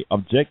may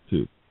object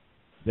to.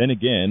 Then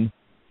again,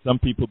 some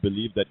people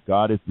believe that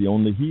God is the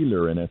only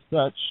healer, and as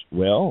such,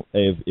 well,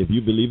 if you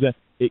believe that,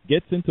 it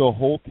gets into a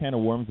whole can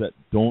of worms that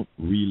don't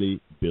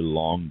really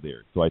belong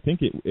there. So I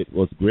think it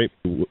was great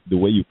the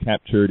way you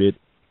captured it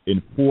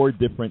in 4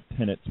 different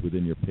tenets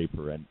within your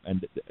paper,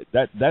 and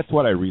that's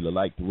what I really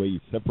like, the way you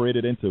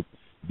separated into.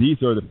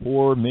 These are the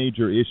 4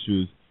 major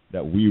issues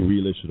that we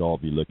really should all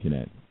be looking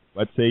at.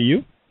 What say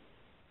you?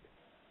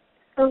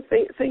 Oh,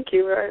 thank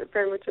you. I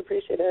very much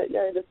appreciate it.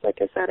 Yeah, just like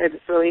I said, I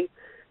just really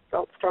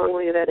felt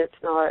strongly that it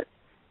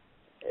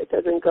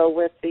doesn't go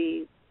with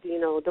the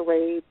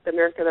way, the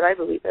America that I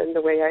believe in,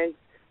 the way I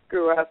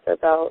grew up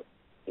about,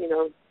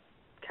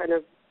 kind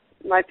of,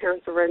 my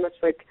parents were very much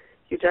like,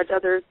 you judge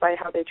others by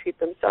how they treat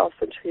themselves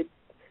and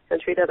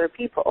treat other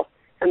people,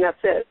 and that's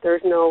it.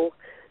 There's no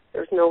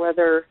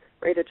other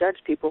way to judge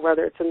people,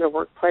 whether it's in their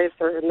workplace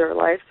or in their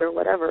lives or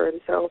whatever.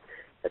 And so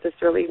it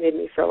just really made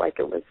me feel like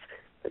the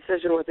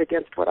decision was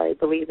against what I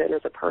believe in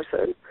as a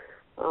person.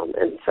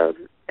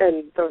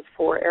 And those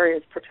 4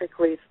 areas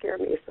particularly scare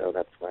me, so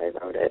that's why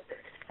I wrote it.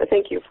 So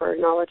thank you for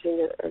acknowledging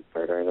it,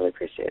 Alberta. I really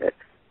appreciate it.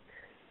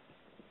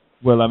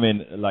 Well, I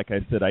mean, like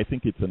I said, I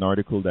think it's an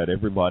article that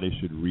everybody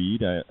should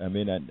read. I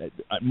mean,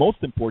 most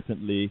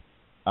importantly,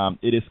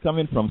 it is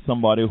coming from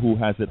somebody who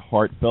has it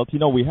heartfelt.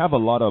 We have a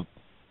lot of,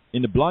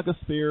 in the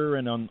blogosphere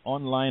and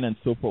online and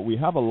so forth, we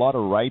have a lot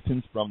of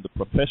writings from the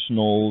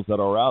professionals that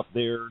are out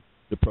there,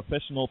 the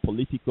professional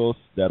politicos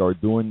that are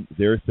doing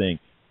their thing.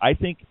 I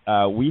think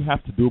we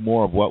have to do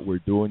more of what we're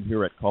doing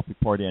here at Coffee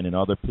Party and in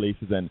other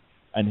places,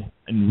 and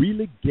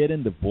really get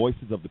in the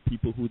voices of the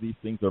people who these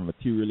things are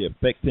materially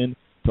affecting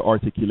to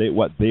articulate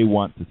what they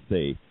want to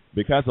say.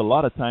 Because a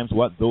lot of times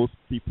what those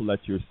people that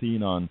you're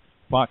seeing on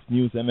Fox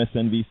News,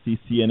 MSNBC,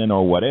 CNN,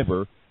 or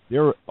whatever,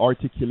 they're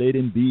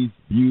articulating these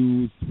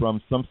views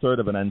from some sort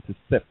of an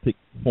antiseptic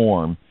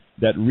form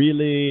that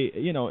really,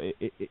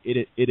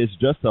 it is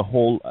just a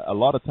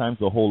lot of times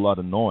a whole lot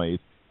of noise,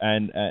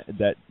 and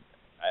that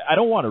I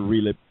don't want to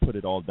really put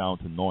it all down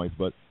to noise,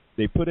 but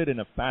they put it in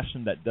a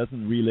fashion that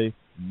doesn't really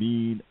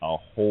mean a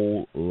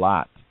whole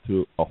lot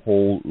to a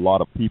whole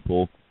lot of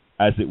people,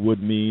 as it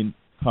would mean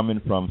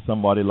coming from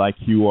somebody like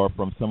you or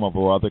from some of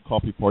our other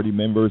Coffee Party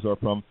members or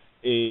from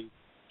a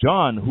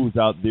John who's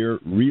out there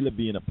really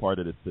being a part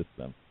of the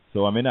system.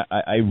 So, I mean,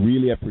 I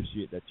really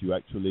appreciate that you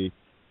actually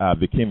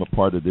became a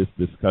part of this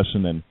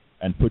discussion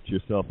and put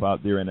yourself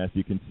out there. And as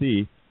you can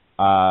see,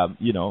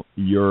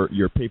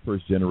 your paper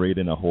is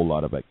generating a whole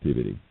lot of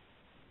activity.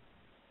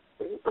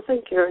 Well,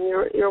 thank you,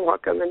 and you're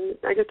welcome. And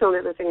I guess the only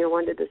other thing I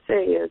wanted to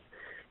say is,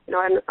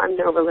 I'm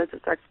no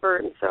religious expert,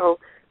 and so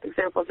the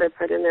examples I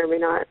put in there may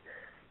not,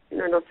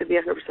 not to be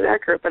 100%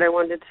 accurate, but I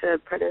wanted to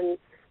put in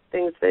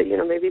things that,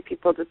 maybe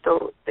people just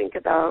don't think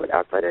about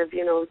outside of,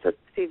 so it's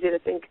easy to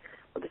think,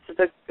 well, this is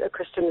a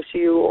Christian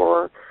issue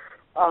or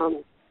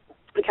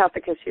a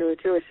Catholic issue, a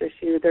Jewish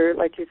issue. There,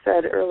 like you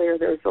said earlier,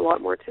 there's a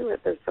lot more to it.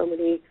 There's so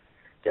many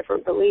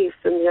different beliefs.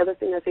 And the other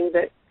thing I think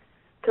that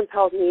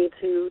compelled me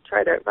to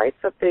try to write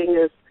something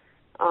is,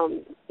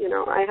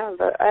 I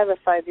have a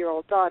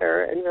 5-year-old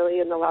daughter, and really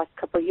in the last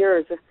couple of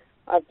years,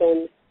 I've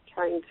been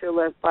trying to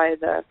live by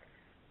the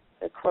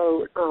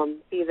quote,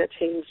 be the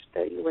change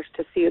that you wish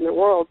to see in the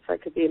world, so I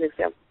could be an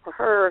example for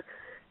her.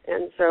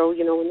 And so,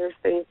 when there's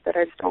things that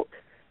I just don't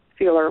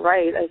feel are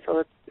right, I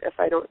feel if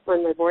I don't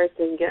lend my voice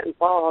and get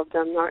involved,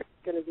 I'm not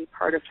going to be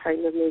part of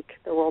trying to make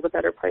the world a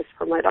better place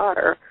for my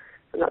daughter.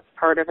 And that's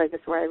part of, I guess,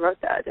 why I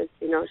wrote that is,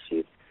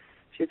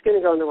 she's going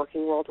to go in the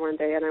working world one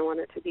day, and I want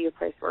it to be a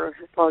place where, as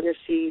long as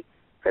she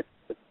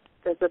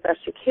does the best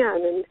she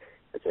can, and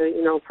is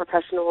a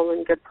professional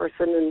and good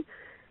person, and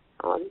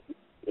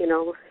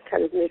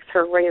kind of makes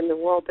her way in the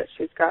world, that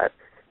she's got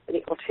an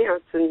equal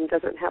chance and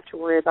doesn't have to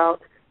worry about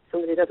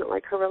somebody doesn't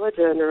like her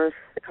religion or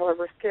the color of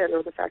her skin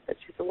or the fact that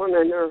she's a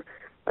woman or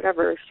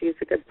whatever. If she's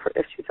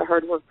a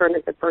hard worker and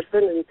a good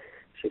person and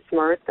she's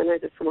smart, then I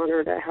just want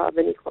her to have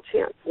an equal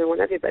chance, and I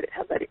want everybody to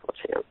have that equal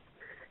chance.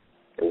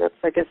 And that's,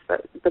 I guess,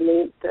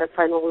 the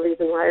final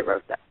reason why I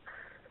wrote that.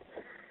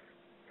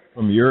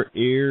 From your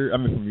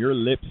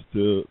lips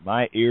to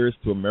my ears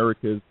to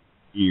America's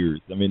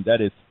ears. I mean,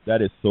 that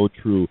is so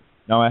true.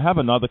 Now, I have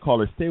another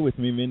caller. Stay with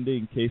me, Mindy,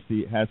 in case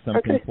he has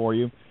something for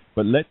you.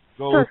 But let's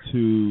go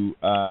to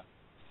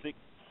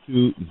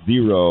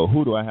 620.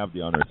 Who do I have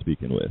the honor of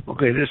speaking with?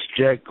 Okay, this is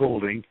Jack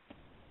Golding.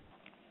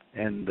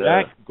 And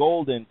Jack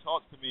Golden,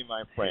 talk to me,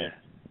 my friend.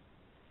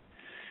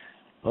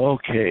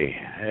 Okay,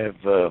 I have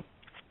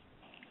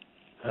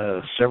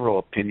several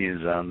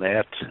opinions on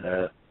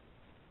that.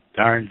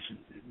 Darn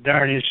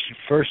issue.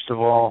 First of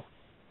all,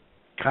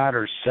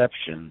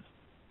 contraception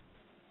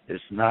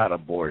is not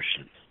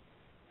abortion.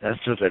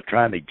 That's what they're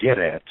trying to get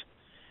at.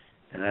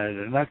 And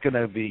they're not going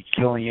to be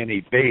killing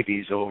any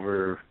babies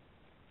over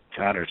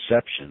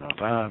contraception,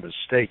 if I'm not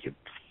mistaken.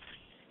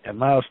 And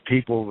most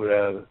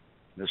people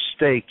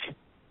mistake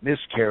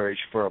miscarriage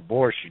for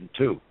abortion,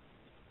 too.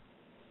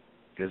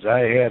 Because I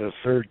had a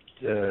third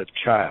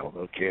child,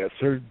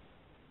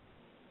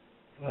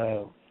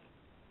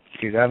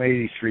 I'm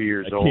 83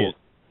 years old,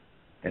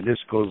 and this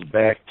goes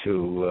back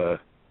to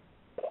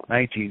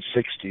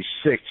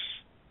 1966,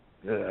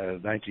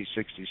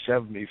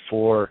 1967,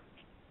 before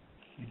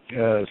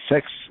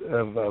sex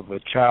of a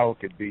child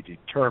could be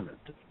determined.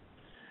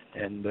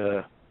 And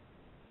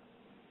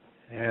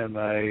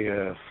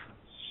my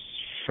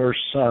first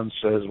son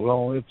says,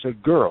 well, it's a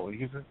girl.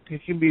 You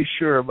can be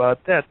sure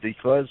about that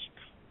because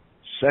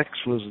sex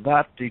was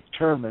not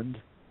determined.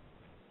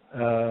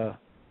 I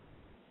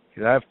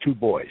have two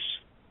boys.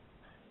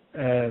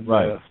 And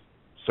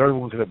third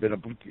one could have been a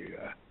booty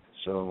guy.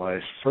 So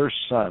my first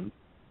son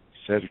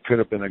said it could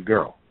have been a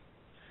girl.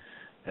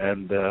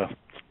 And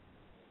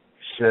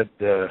said,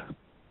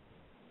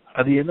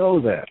 how do you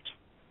know that?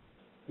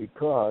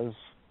 Because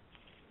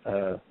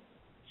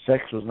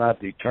sex was not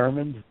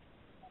determined,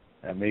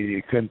 and maybe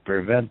you couldn't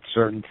prevent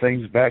certain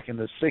things back in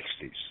the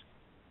 60s.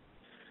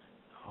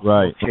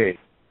 Right. Okay.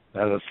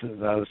 Now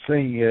the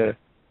thing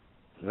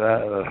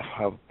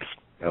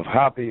of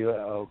hobby,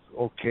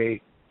 okay.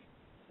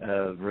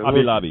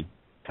 Hobby Lobby.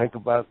 Talk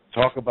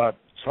about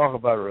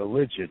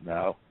religion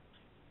now.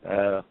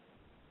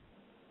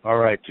 All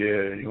right,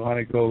 you want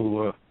to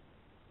go?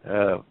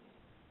 I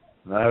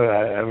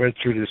read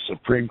through the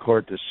Supreme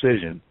Court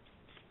decision,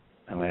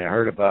 and I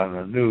heard about it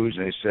on the news.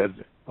 And they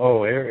said,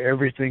 "Oh,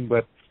 everything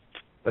but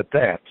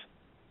that."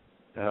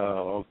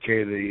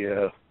 Okay,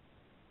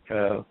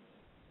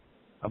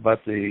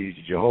 about the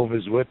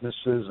Jehovah's Witnesses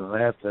and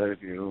that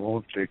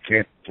they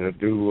can't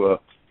do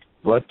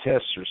blood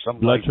tests or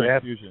something blood like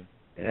transfusion.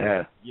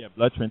 That. Yeah,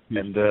 blood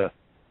transfusion.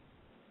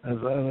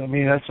 And I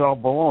mean, that's all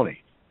baloney.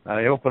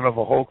 I open up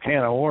a whole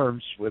can of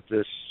worms with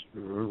this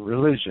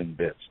religion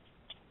bit.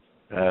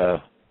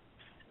 And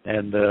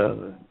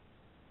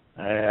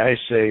I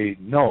say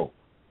no.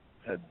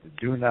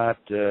 Do not.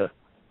 So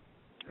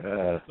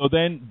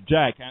then,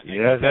 Jack, I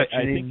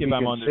think if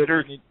I'm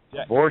considered,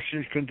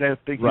 abortion can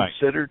be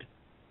considered.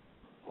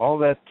 All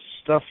that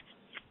stuff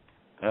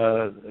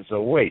is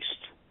a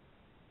waste.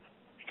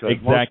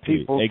 Because most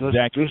people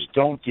just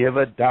don't give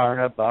a darn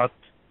about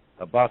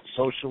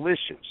social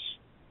issues.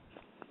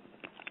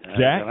 Jack,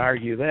 I can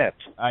argue that.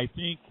 I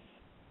think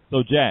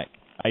so, Jack.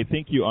 I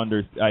think you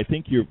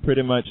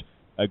pretty much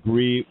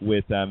agree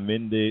with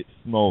Mindy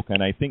Smoak,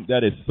 and I think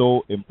that is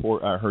so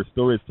important. Her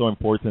story is so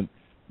important.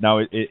 Now,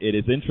 it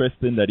is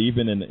interesting that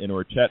even in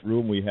our chat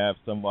room we have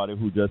somebody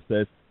who just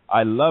says,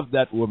 "I love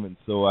that woman."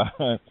 So,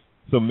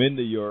 so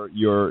Mindy,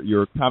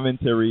 your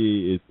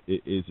commentary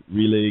is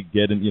really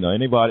getting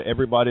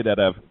everybody that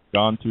I've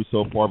gone through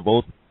so far,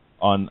 both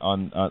on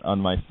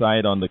my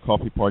side, on the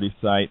Coffee Party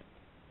side.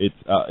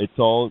 It's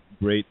all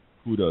great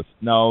kudos.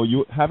 Now,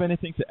 you have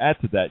anything to add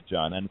to that,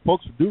 John? And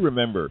folks, do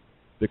remember,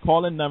 the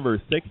call-in number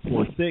is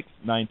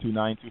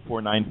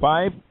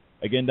 646-929-2495.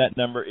 Again, that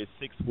number is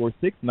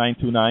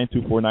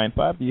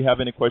 646-929-2495. Do you have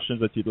any questions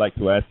that you'd like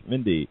to ask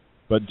Mindy?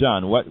 But,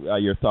 John, what are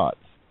your thoughts?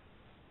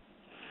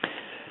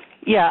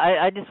 Yeah,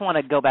 I just want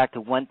to go back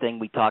to one thing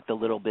we talked a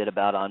little bit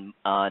about on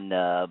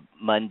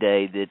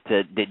Monday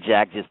that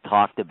Jack just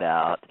talked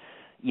about.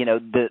 You know,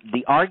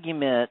 the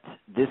argument,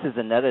 this is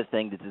another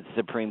thing that the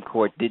Supreme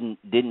Court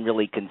didn't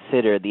really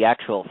consider, the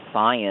actual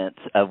science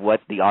of what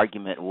the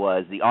argument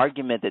was. The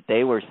argument that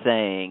they were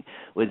saying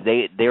was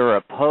they were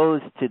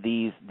opposed to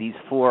these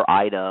four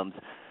items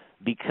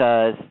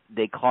because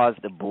they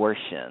caused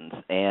abortions.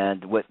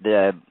 And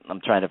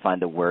I'm trying to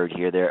find the word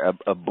here. They're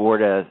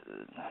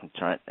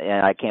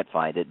and I can't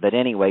find it. But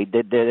anyway,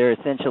 they're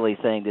essentially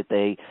saying that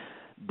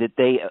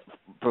they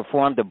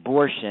performed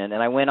abortion,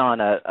 and I went on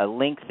a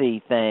lengthy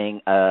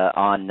thing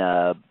on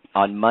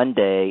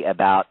Monday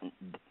about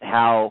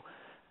how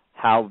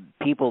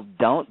people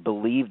don't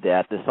believe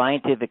that. The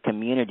scientific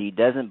community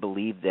doesn't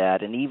believe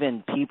that, and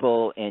even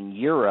people in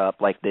Europe,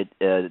 like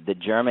the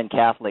German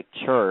Catholic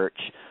Church,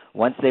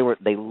 once they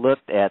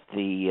looked at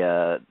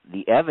the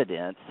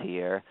evidence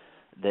here,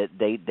 that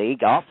they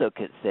also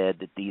said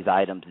that these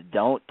items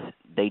don't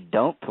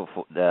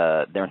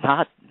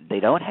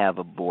have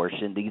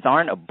abortion. These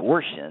aren't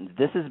abortions.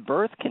 This is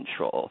birth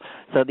control.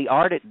 So the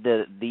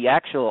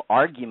actual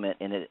argument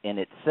in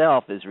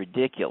itself is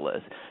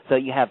ridiculous. So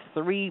you have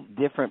three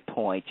different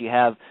points. You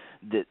have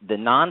the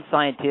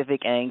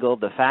non-scientific angle,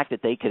 the fact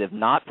that they could have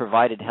not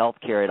provided health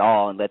care at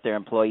all and let their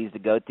employees to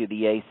go through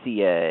the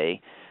ACA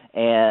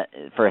and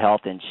for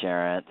health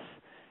insurance,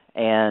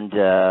 and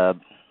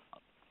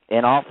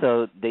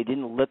also they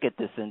didn't look at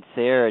the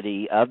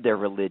sincerity of their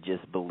religious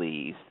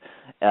beliefs.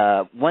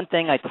 One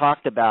thing I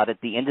talked about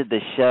at the end of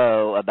the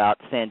show about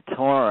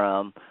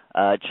Santorum,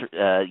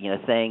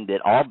 saying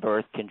that all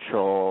birth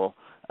control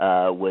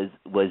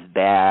was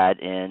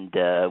bad and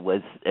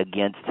was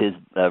against his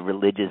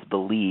religious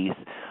beliefs.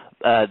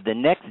 the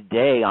next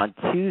day, on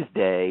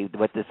Tuesday,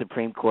 what the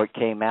Supreme Court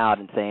came out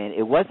and saying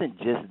it wasn't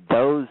just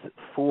those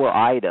 4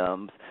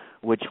 items,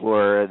 which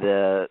were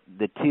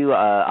the 2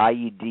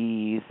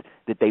 IUDs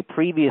that they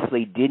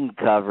previously didn't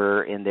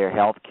cover in their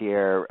health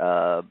care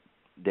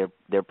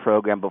their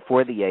program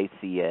before the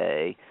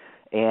ACA,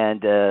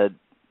 and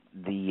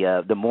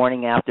the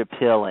morning after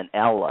pill and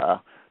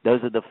Ella.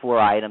 Those are the 4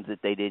 items that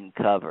they didn't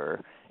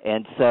cover.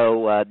 And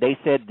so they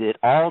said that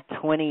all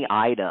 20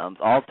 items,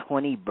 all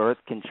 20 birth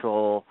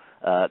control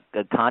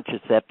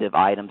contraceptive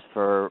items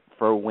for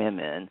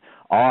women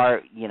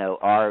are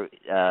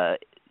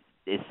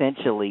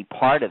essentially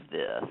part of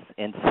this.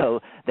 And so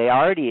they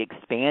already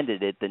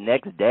expanded it the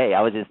next day.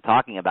 I was just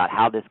talking about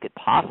how this could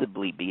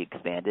possibly be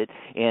expanded,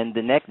 and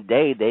the next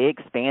day they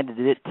expanded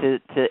it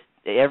to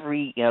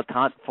every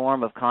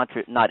form of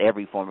not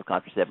every form of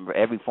contraception, but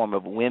every form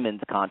of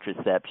women's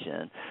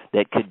contraception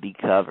that could be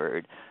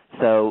covered.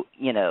 So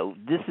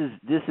this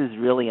is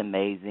really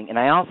amazing. And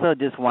I also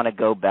just want to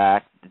go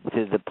back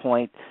to the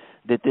point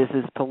that this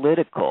is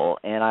political,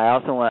 and I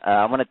also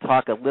want to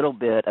talk a little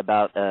bit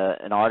about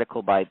an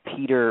article by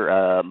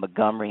Peter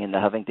Montgomery in the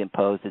Huffington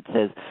Post. It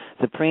says,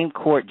 Supreme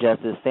Court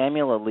Justice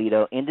Samuel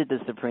Alito ended the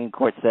Supreme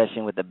Court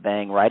session with a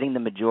bang, writing the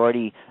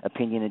majority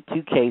opinion in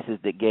 2 cases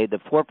that gave the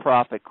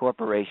for-profit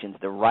corporations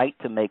the right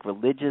to make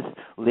religious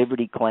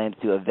liberty claims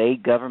to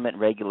evade government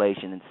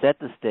regulation and set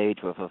the stage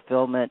for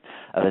fulfillment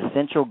of a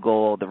central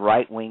goal of the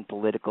right-wing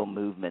political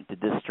movement, the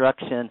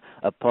destruction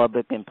of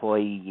public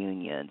employee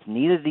unions.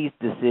 Neither of these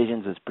decisions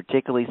was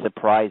particularly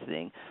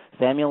surprising.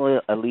 Samuel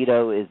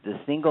Alito is the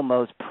single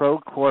most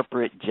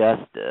pro-corporate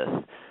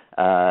justice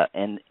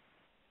and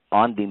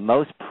on the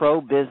most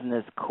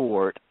pro-business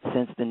court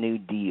since the New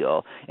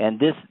Deal. And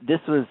this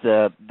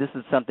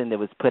is something that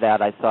was put out.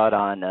 I saw it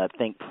on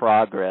Think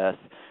Progress,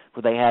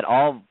 where they had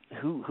all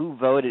who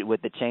voted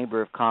with the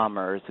Chamber of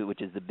Commerce,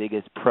 which is the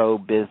biggest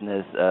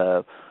pro-business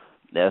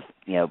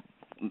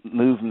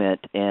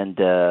movement and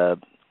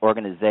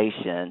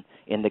organization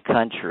in the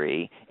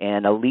country,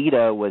 and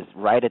Alito was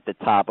right at the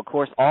top. Of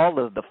course,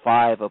 all of the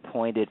 5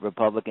 appointed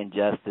Republican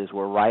justices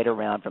were right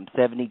around from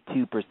 72%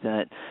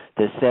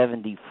 to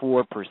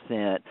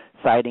 74%,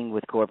 siding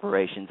with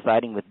corporations,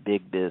 siding with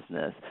big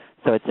business.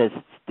 So it says,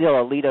 still,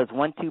 Alito's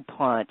 1-2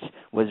 punch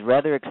was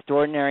rather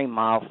extraordinary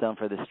milestone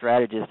for the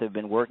strategists who have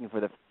been working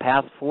for the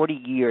past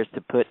 40 years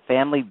to put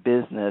family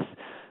business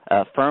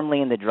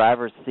firmly in the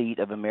driver's seat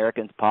of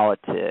Americans'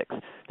 politics.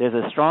 There's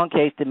a strong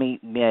case to be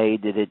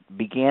made that it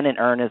began in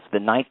earnest the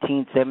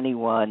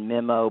 1971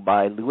 memo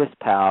by Lewis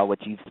Powell,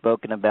 which you've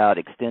spoken about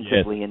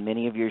extensively in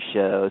many of your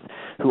shows,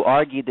 who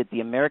argued that the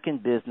American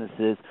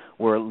businesses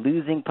were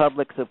losing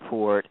public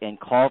support and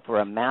called for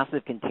a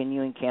massive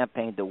continuing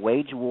campaign to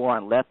wage war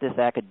on leftist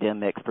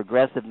academics,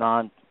 progressive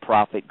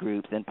non-profit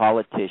groups, and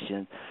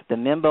politicians. The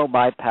memo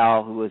by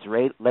Powell, who was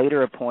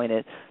later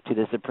appointed to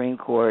the Supreme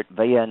Court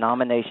via a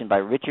nomination by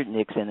Richard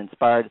Nixon,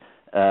 inspired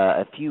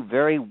a few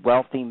very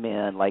wealthy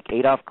men like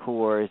Adolph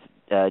Coors,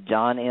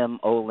 John M.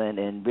 Olin,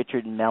 and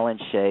Richard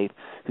Mellon-Scaife,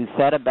 who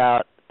set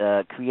about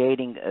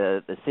creating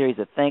a series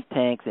of think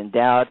tanks,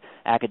 endowed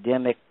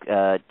academic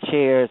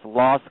chairs,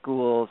 law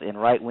schools, and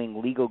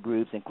right-wing legal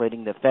groups,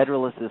 including the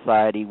Federalist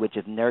Society, which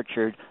have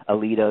nurtured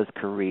Alito's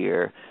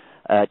career.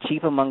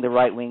 Chief among the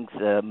right-wing's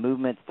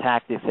movement's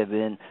tactics have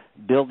been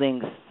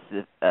building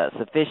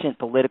sufficient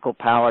political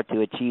power to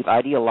achieve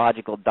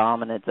ideological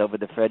dominance over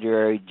the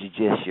federal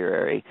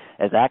judiciary.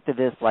 As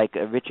activists like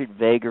Richard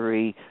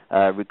Vagary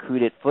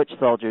recruited foot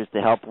soldiers to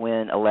help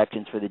win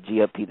elections for the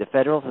GOP, the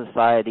Federal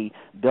Society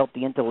built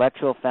the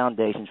intellectual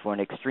foundations for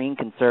an extreme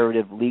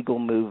conservative legal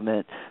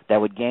movement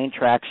that would gain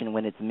traction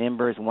when its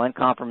members won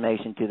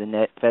confirmation to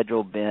the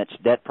federal bench.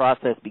 That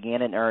process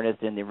began in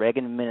earnest in the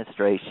Reagan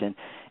administration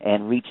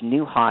and reached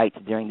new heights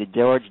during the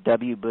George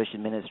W. Bush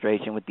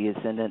administration with the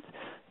ascendance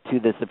to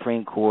the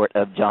Supreme Court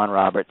of John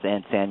Roberts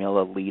and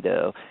Samuel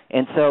Alito.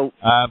 And so,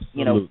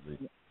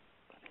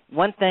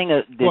 one thing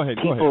that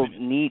people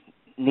need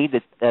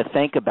to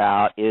think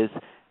about is,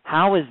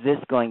 how is this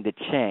going to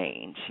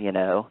change,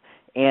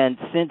 And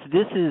since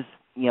this is,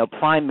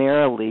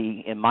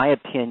 primarily, in my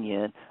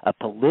opinion, a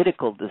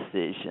political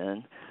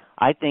decision,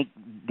 I think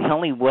the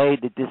only way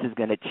that this is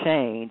going to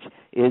change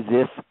is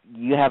if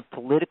you have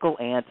political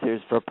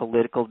answers for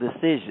political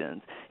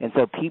decisions. And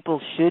so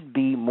people should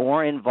be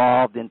more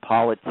involved in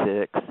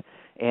politics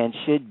and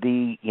should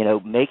be,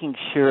 making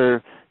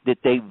sure that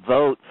they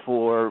vote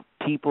for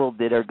people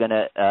that are going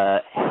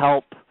to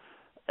help,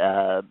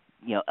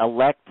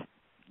 elect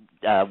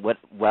what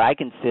I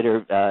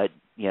consider, are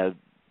going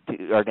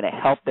to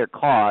help their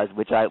cause,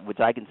 which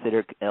I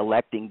consider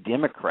electing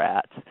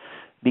Democrats.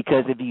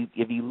 Because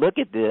if you look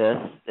at this,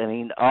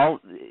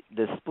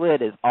 the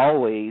split is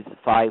always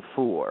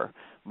 5-4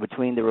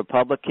 between the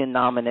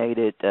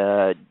Republican-nominated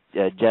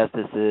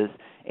justices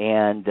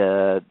and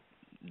the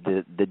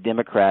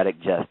Democratic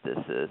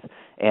justices.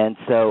 And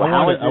so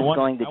how is this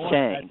going to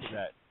change?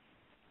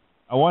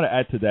 I want to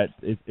add to that.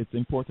 It's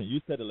important. You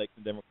said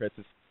electing Democrats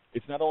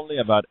It's not only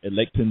about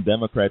electing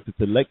Democrats, it's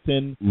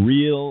electing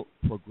real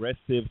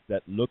progressives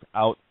that look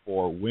out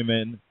for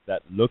women,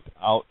 that look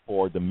out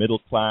for the middle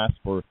class,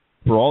 for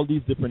all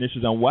these different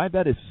issues. And why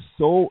that is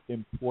so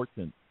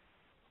important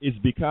is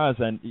because,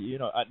 and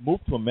at Move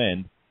to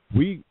Amend,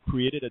 we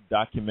created a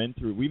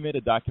documentary. We made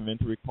a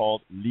documentary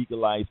called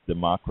Legalized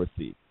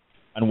Democracy.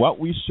 And what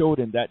we showed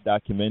in that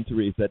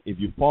documentary is that if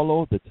you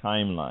follow the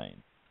timeline,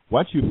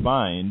 what you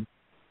find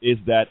is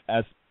that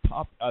as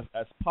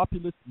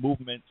populist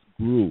movements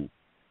grew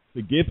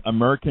to give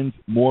Americans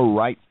more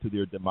rights to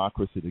their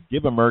democracy, to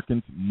give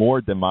Americans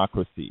more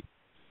democracy,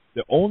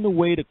 the only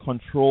way to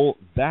control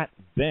that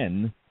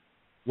then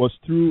was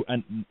through,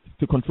 and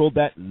to control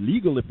that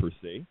legally per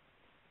se,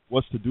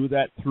 was to do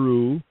that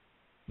through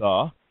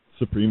the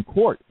Supreme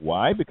Court.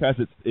 Why? Because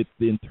it's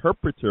the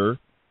interpreter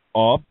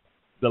of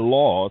the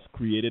laws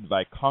created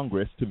by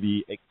Congress to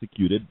be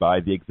executed by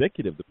the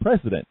executive, the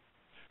president.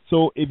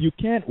 So if you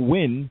can't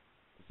win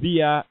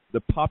via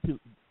the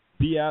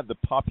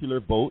popular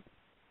vote,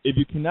 if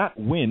you cannot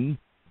win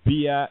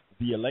via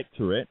the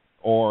electorate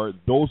or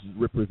those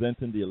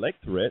representing the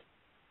electorate,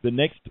 the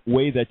next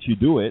way that you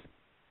do it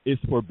is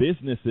for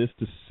businesses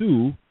to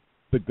sue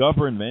the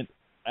government,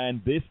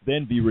 and this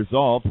then be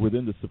resolved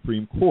within the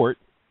Supreme Court,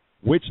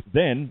 which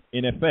then,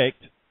 in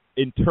effect,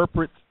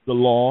 interprets the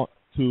law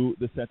to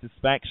the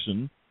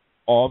satisfaction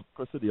of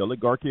the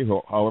oligarchy,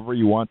 however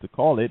you want to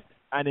call it,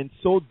 and in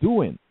so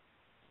doing,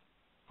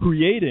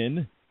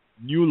 creating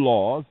new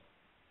laws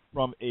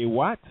from a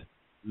what?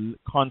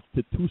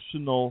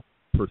 Constitutional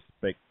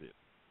perspective.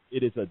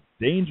 It is a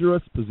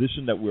dangerous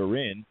position that we're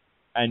in,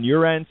 and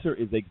your answer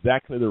is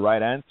exactly the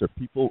right answer.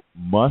 People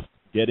must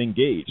get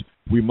engaged.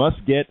 We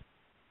must get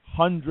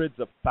hundreds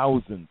of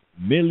thousands,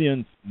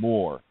 millions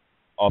more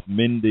of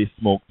Mindy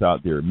Smoaks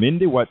out there.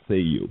 Mindy, what say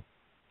you?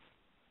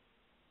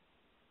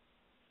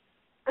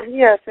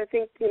 Yes, I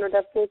think,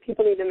 definitely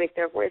people need to make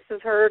their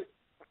voices heard.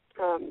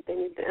 They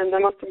need to, and the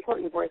most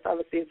important voice,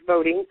 obviously, is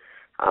voting.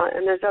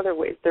 And there's other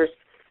ways. There's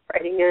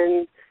writing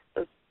in,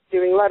 there's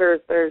doing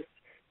letters, there's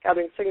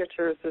gathering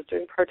signatures, there's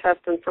doing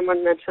protests. And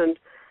someone mentioned,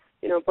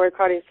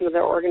 boycotting some of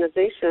their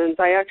organizations.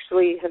 I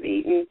actually have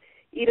eaten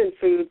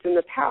foods in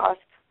the past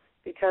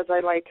because I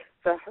like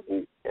the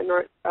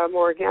more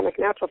organic,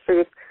 natural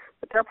foods,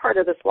 but they're part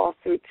of this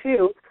lawsuit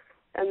too.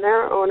 And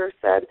their owner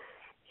said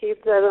he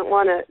doesn't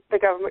want the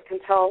government can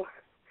tell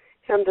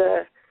him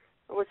to,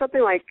 or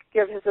something like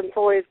give his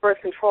employees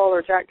birth control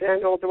or Jack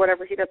Daniels or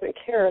whatever. He doesn't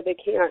care. They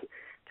can't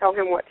tell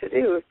him what to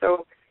do.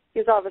 So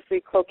he's obviously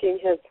cloaking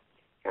his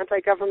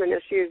anti-government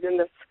issues in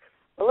this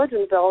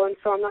religion bill, and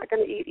so I'm not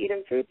going to eat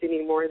Eden foods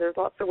anymore. There's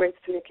lots of ways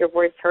to make your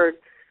voice heard,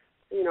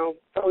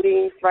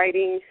 voting,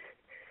 writing,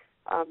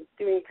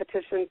 doing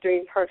petitions,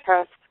 doing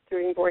protests,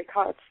 doing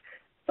boycotts.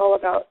 It's all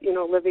about,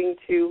 living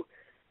to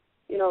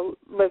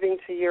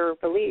your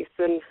beliefs.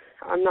 And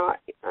I'm not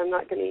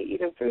going to eat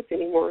Eden foods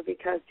anymore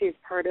because he's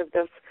part of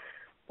this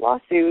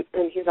lawsuit,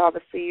 and he's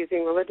obviously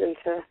using religion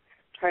to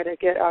try to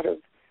get out of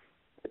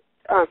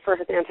for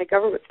his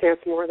anti-government stance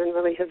more than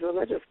really his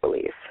religious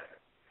beliefs.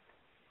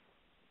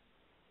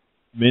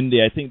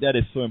 Mindy, I think that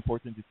is so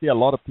important to see. A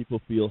lot of people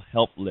feel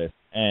helpless,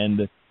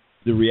 and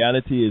the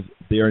reality is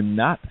they are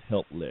not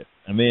helpless.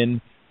 I mean,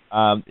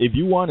 if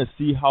you want to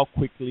see how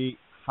quickly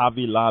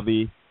Hobby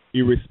Lobby,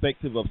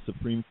 irrespective of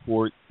Supreme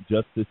Court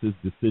justice's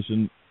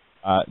decision,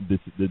 the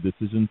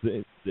decision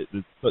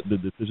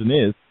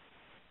is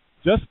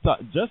just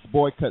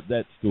boycott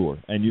that store,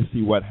 and you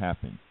see what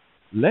happens.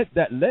 Let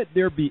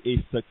there be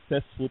a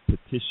successful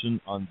petition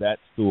on that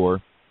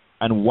store,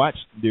 and watch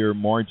their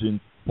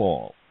margins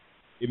fall.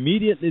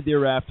 Immediately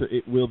thereafter,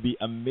 it will be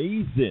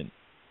amazing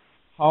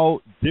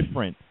how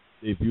different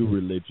they view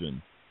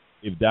religion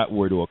if that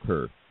were to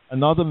occur.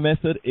 Another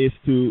method is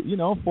to,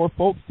 for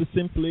folks to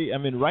simply,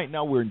 right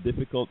now we're in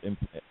difficult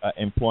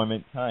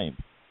employment times.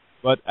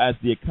 But as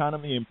the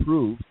economy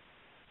improves,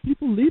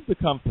 people leave the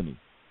company.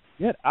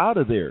 Get out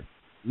of there.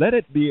 Let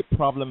it be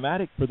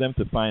problematic for them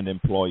to find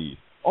employees.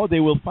 Or they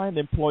will find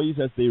employees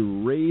as they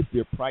raise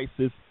their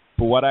prices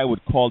for what I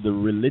would call the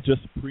religious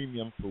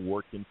premium for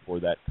working for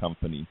that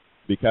company.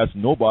 Because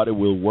nobody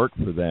will work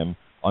for them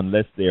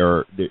unless they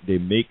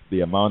make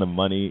the amount of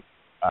money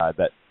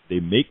that they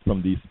make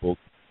from these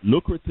folks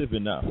lucrative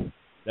enough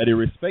that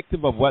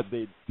irrespective of what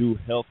they do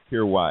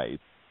healthcare-wise,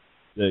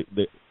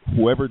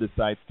 whoever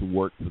decides to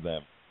work for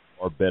them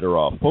are better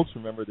off. Folks,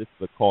 remember, this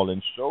is a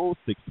call-in show,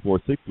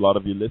 646. A lot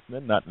of you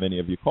listening, not many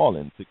of you call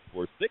in.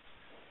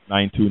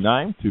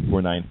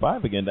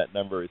 646-929-2495. Again, that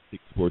number is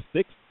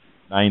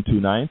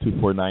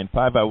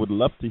 646-929-2495. I would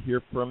love to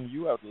hear from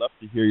you. I would love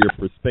to hear your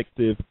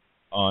perspective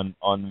on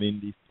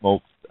Mindy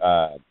Smoak's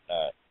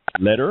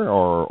letter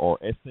or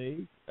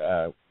essay,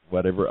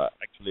 whatever.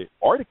 Actually,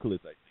 article is,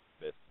 I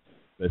think,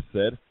 that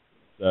said.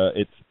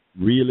 It's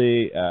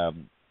really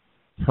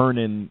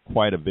turning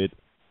quite a bit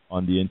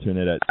on the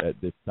internet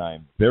at this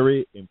time.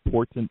 Very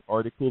important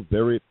article,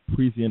 very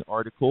prescient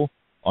article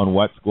on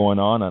what's going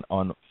on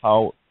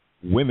how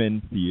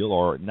women feel,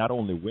 or not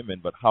only women,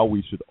 but how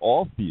we should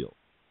all feel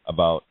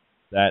about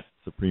that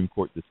Supreme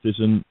Court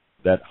decision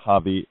that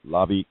Hobby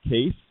Lobby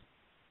case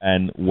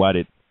and what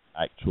it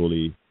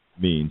actually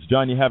means.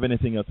 John, you have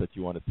anything else that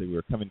you want to say?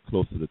 We're coming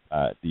close to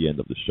the end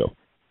of the show.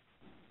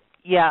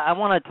 Yeah, I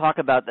want to talk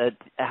about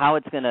how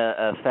it's going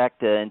to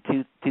affect in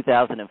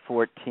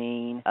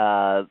 2014.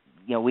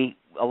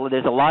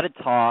 There's a lot of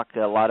talk,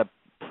 a lot of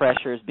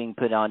pressure is being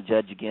put on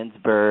Judge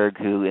Ginsburg,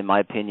 who, in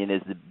my opinion,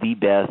 is the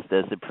best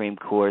Supreme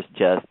Court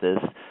justice,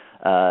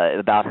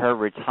 about her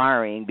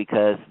retiring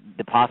because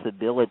the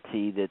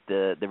possibility that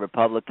the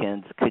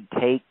Republicans could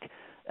take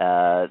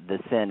the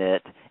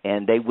Senate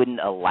and they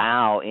wouldn't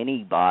allow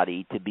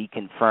anybody to be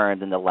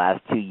confirmed in the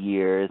last 2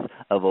 years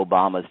of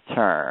Obama's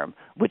term,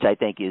 which I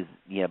think is,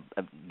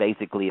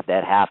 basically if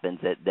that happens,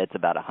 that's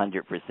about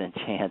 100%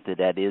 chance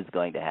that is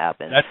going to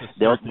happen.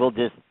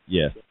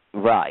 Yes.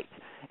 Right.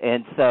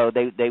 And so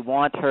they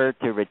want her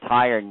to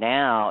retire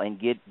now and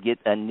get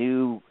a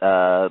new,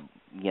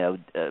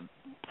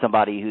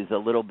 somebody who's a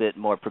little bit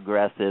more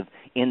progressive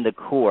in the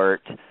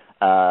court,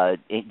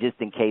 just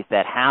in case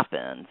that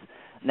happens.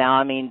 Now,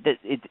 I mean,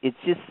 it's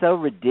just so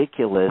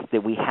ridiculous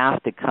that we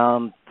have to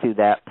come to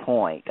that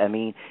point. I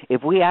mean,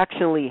 if we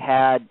actually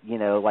had,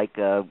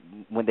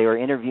 when they were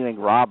interviewing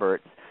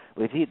Roberts,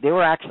 they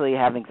were actually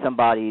having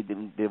somebody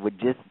that would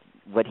just,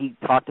 what he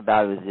talked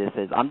about was this,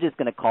 I'm just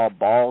going to call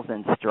balls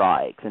and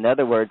strikes. In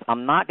other words,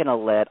 I'm not going to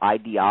let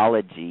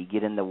ideology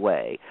get in the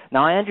way.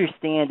 Now, I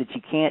understand that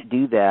you can't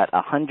do that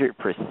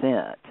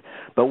 100%,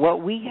 but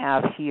what we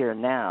have here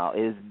now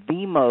is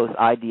the most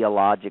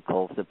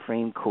ideological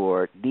Supreme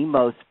Court, the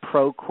most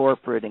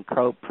pro-corporate and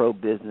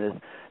pro-business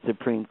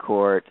Supreme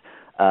Court,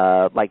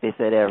 like they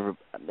said, ever.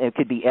 It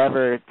could be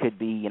prior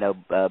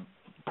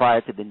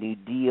to the New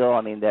Deal.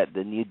 I mean, that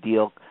the New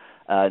Deal,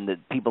 and the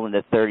people in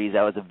the 30s,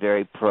 that was a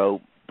very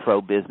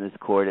pro-business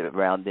court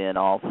around then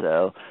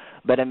also.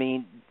 But, I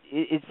mean,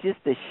 it's just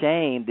a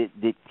shame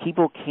that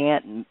people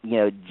can't,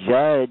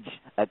 judge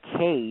a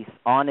case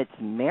on its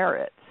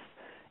merits,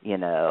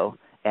 and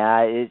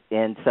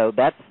so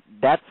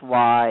that's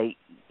why,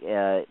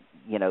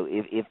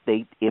 if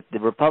the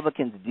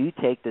Republicans do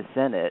take the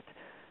Senate,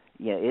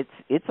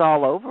 it's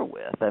all over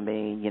with. I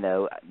mean,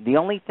 the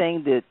only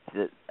thing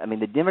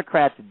the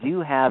Democrats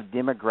do have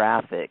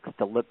demographics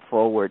to look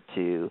forward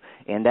to,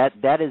 and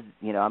that is,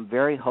 I'm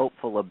very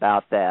hopeful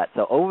about that.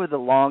 So over the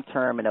long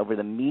term and over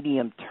the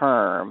medium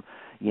term,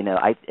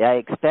 I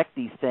expect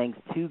these things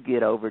to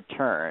get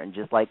overturned,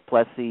 just like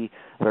Plessy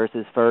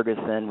versus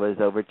Ferguson was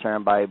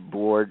overturned by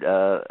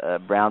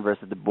Brown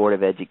versus the Board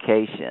of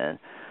Education.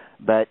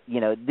 But,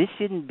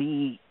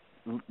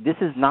 this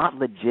is not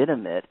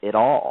legitimate at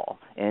all,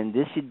 and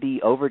this should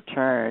be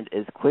overturned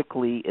as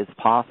quickly as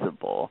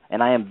possible.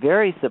 And I am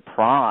very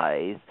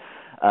surprised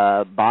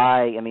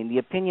the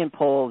opinion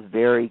polls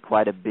vary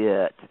quite a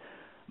bit,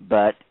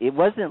 but it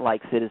wasn't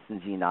like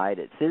Citizens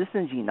United.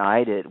 Citizens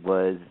United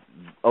was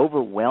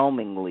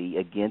overwhelmingly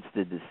against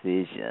the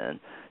decision,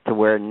 to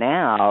where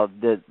now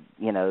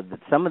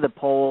some of the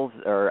polls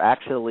are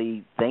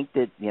actually think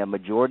that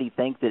majority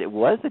think that it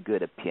was a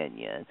good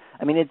opinion.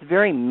 I mean, it's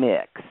very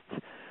mixed.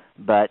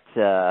 But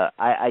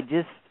I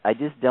just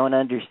don't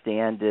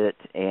understand it,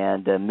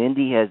 and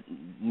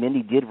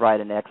Mindy did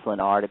write an excellent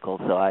article,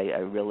 so I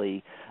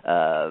really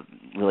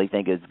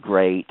think it's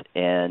great,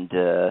 and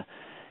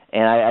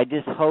I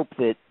just hope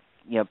that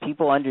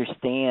people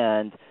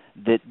understand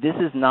that this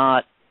is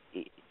not.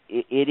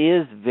 It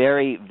is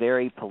very,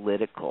 very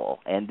political,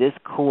 and this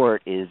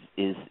court is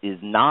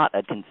not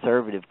a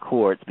conservative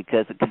court,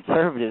 because the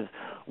conservatives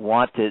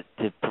want to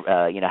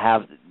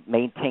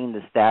maintain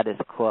the status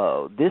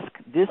quo. This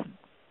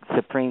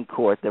Supreme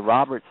Court, the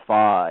Roberts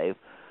Five,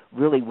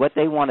 really what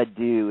they want to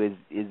do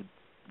is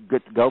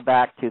go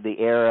back to the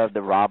era of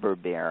the robber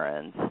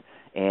barons,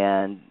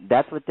 and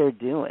that's what they're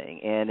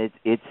doing. And it's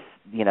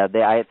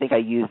I think I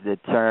used the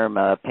term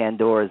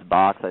Pandora's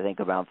box, I think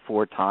around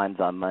 4 times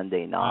on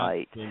Monday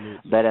night.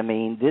 Absolutely. But I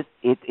mean,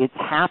 it's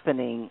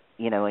happening,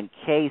 in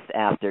case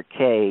after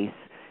case,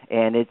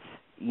 and it's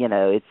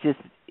just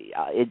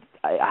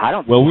I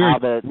don't. Well,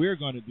 we're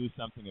going to do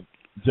something,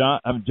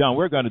 John.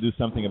 We're going to do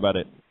something about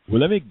it. Well,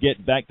 let me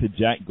get back to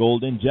Jack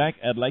Golden. Jack,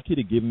 I'd like you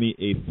to give me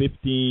a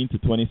 15 to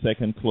 20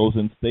 second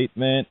closing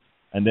statement,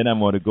 and then I'm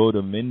going to go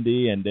to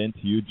Mindy, and then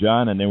to you,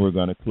 John, and then we're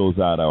going to close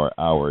out our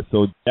hour.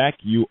 So, Jack,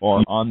 you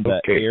are on the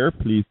air.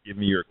 Please give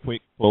me your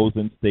quick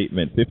closing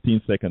statement.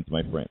 15 seconds,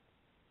 my friend.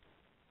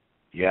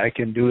 Yeah, I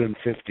can do it in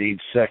 15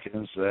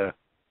 seconds. I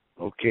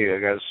got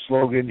a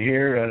slogan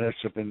here, and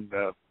I've been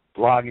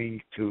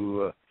blogging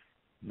to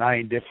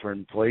 9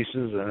 different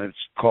places, and it's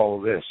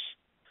called this.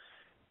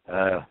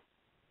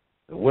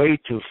 The way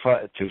to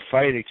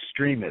fight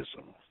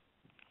extremism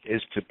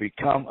is to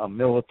become a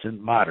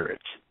militant moderate.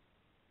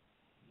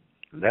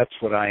 That's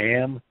what I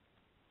am,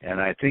 and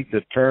I think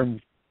the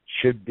term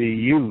should be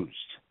used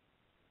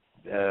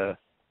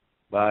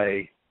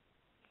by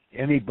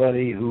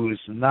anybody who is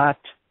not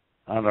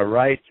on the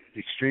right,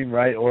 extreme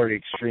right, or the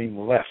extreme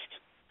left.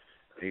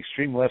 The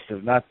extreme left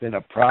has not been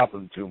a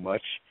problem too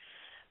much,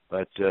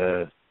 but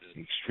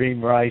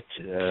extreme right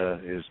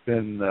has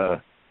been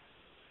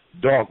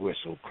dog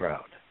whistle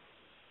crowd.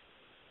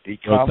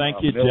 become thank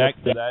a you, Jack,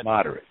 for militant that.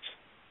 moderate.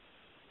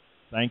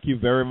 Thank you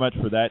very much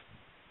for that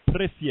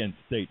prescient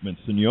statement,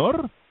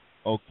 senor.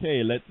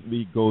 Okay, let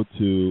me go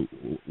to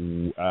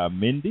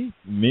Mindy.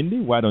 Mindy,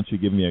 why don't you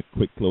give me a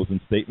quick closing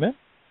statement?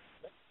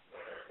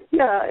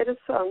 Yeah, I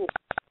just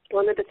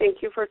wanted to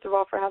thank you, first of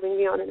all, for having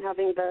me on and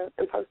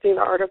posting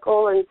the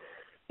article. And,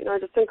 I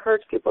just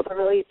encourage people to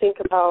really think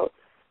about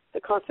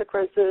the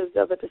consequences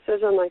of a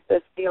decision like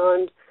this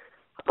beyond,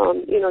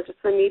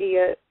 just the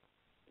immediate,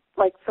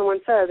 like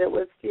someone said, it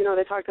was,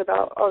 they talked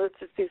about, it's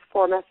just these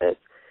 4 methods.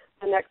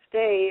 The next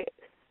day,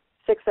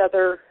 they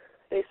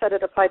said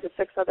it applied to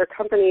 6 other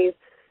companies.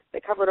 They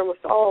covered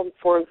almost all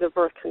forms of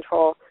birth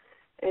control.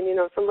 And,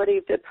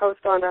 somebody did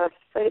post on a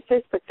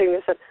Facebook thing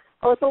that said,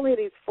 it's only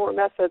these 4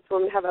 methods.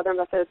 Women have other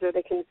methods or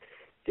they can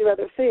do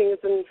other things.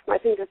 And my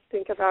thing to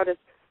think about is,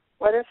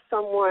 what if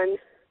someone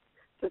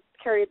just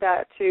carried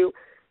that to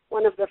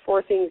one of the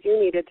 4 things you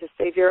needed to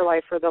save your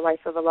life or the life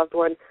of a loved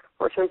one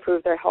or to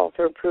improve their health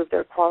or improve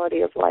their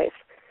quality of life?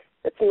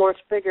 It's much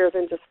bigger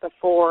than just the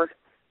 4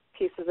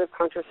 pieces of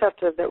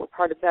contraceptive that were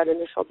part of that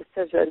initial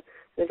decision.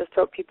 And I just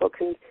hope people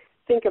can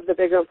think of the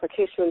bigger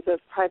implications of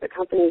private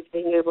companies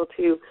being able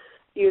to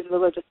use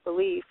religious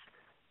beliefs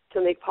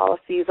to make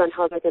policies on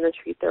how they're going to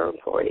treat their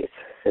employees.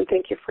 And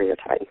thank you for your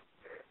time.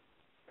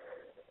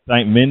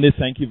 Mindy,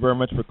 thank you very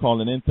much for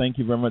calling in. Thank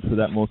you very much for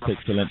that most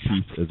excellent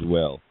piece as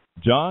well.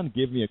 John,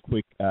 give me a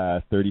quick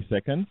 30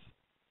 seconds.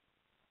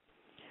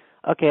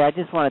 Okay, I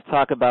just want to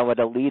talk about what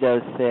Alito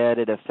said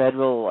at a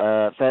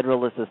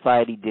Federalist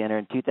Society dinner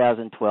in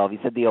 2012. He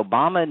said the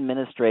Obama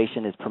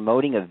administration is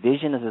promoting a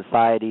vision of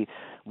society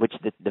which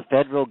the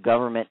federal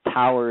government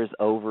towers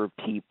over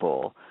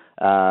people.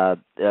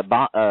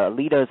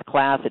 Alito's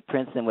class at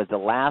Princeton was the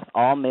last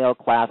all-male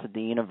class at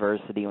the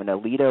university. When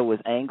Alito was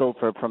angled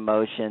for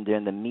promotion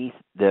during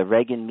the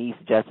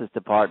Reagan-Meese Justice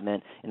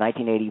Department in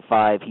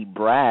 1985, he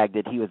bragged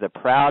that he was a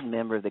proud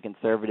member of the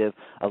conservative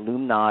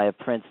alumni of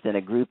Princeton,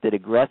 a group that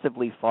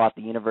aggressively fought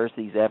the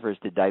university's efforts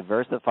to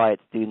diversify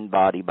its student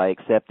body by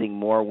accepting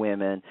more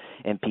women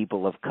and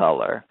people of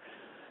color.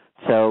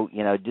 So,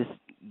 just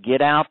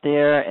get out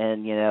there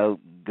and,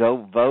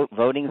 go vote.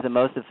 Voting is the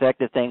most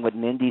effective thing. What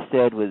Mindy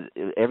said was,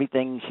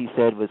 everything she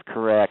said was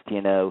correct.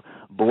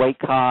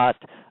 Boycott,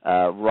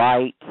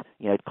 write,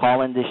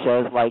 call into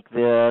shows like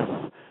this.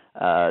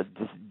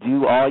 Just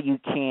do all you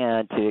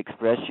can to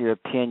express your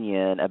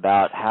opinion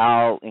about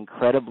how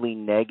incredibly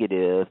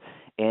negative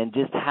and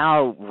just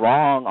how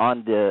wrong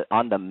on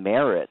the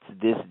merits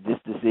this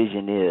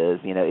decision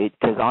is.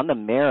 Because on the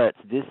merits,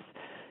 this,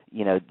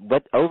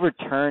 but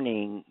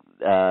overturning,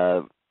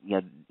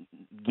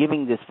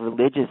 giving this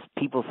religious,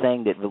 people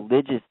saying that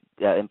religious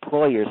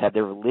employers have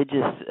their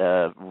religious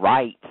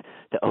right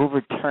to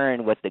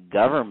overturn what the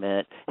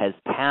government has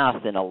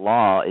passed in a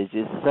law is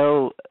just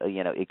so,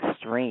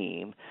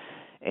 extreme,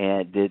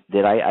 and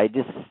that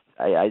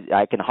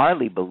I can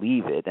hardly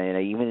believe it.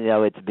 Even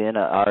though it's been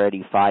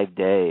already 5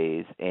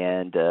 days,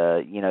 and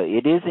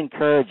it is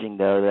encouraging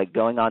though, like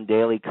going on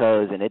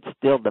DailyKOS, and it's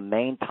still the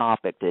main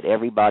topic that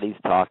everybody's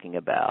talking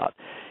about,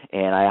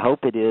 and I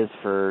hope it is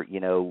for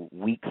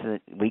weeks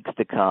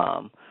to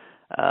come.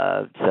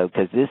 So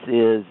because this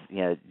is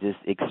just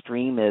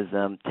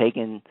extremism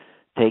taken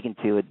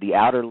to the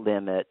outer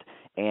limit,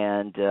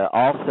 and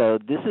also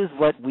this is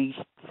what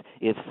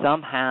if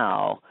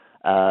somehow.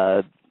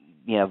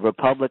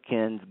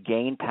 Republicans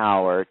gain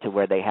power to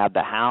where they have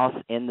the House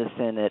and the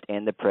Senate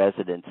and the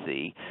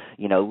presidency.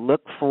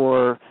 Look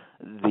for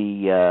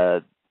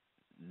the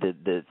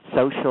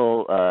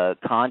social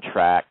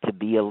contract to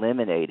be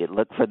eliminated.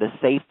 Look for the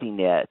safety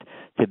net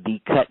to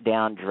be cut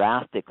down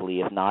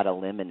drastically, if not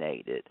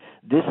eliminated.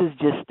 This is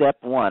just step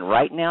one.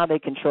 Right now they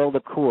control the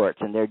courts,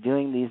 and they're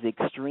doing these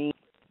extreme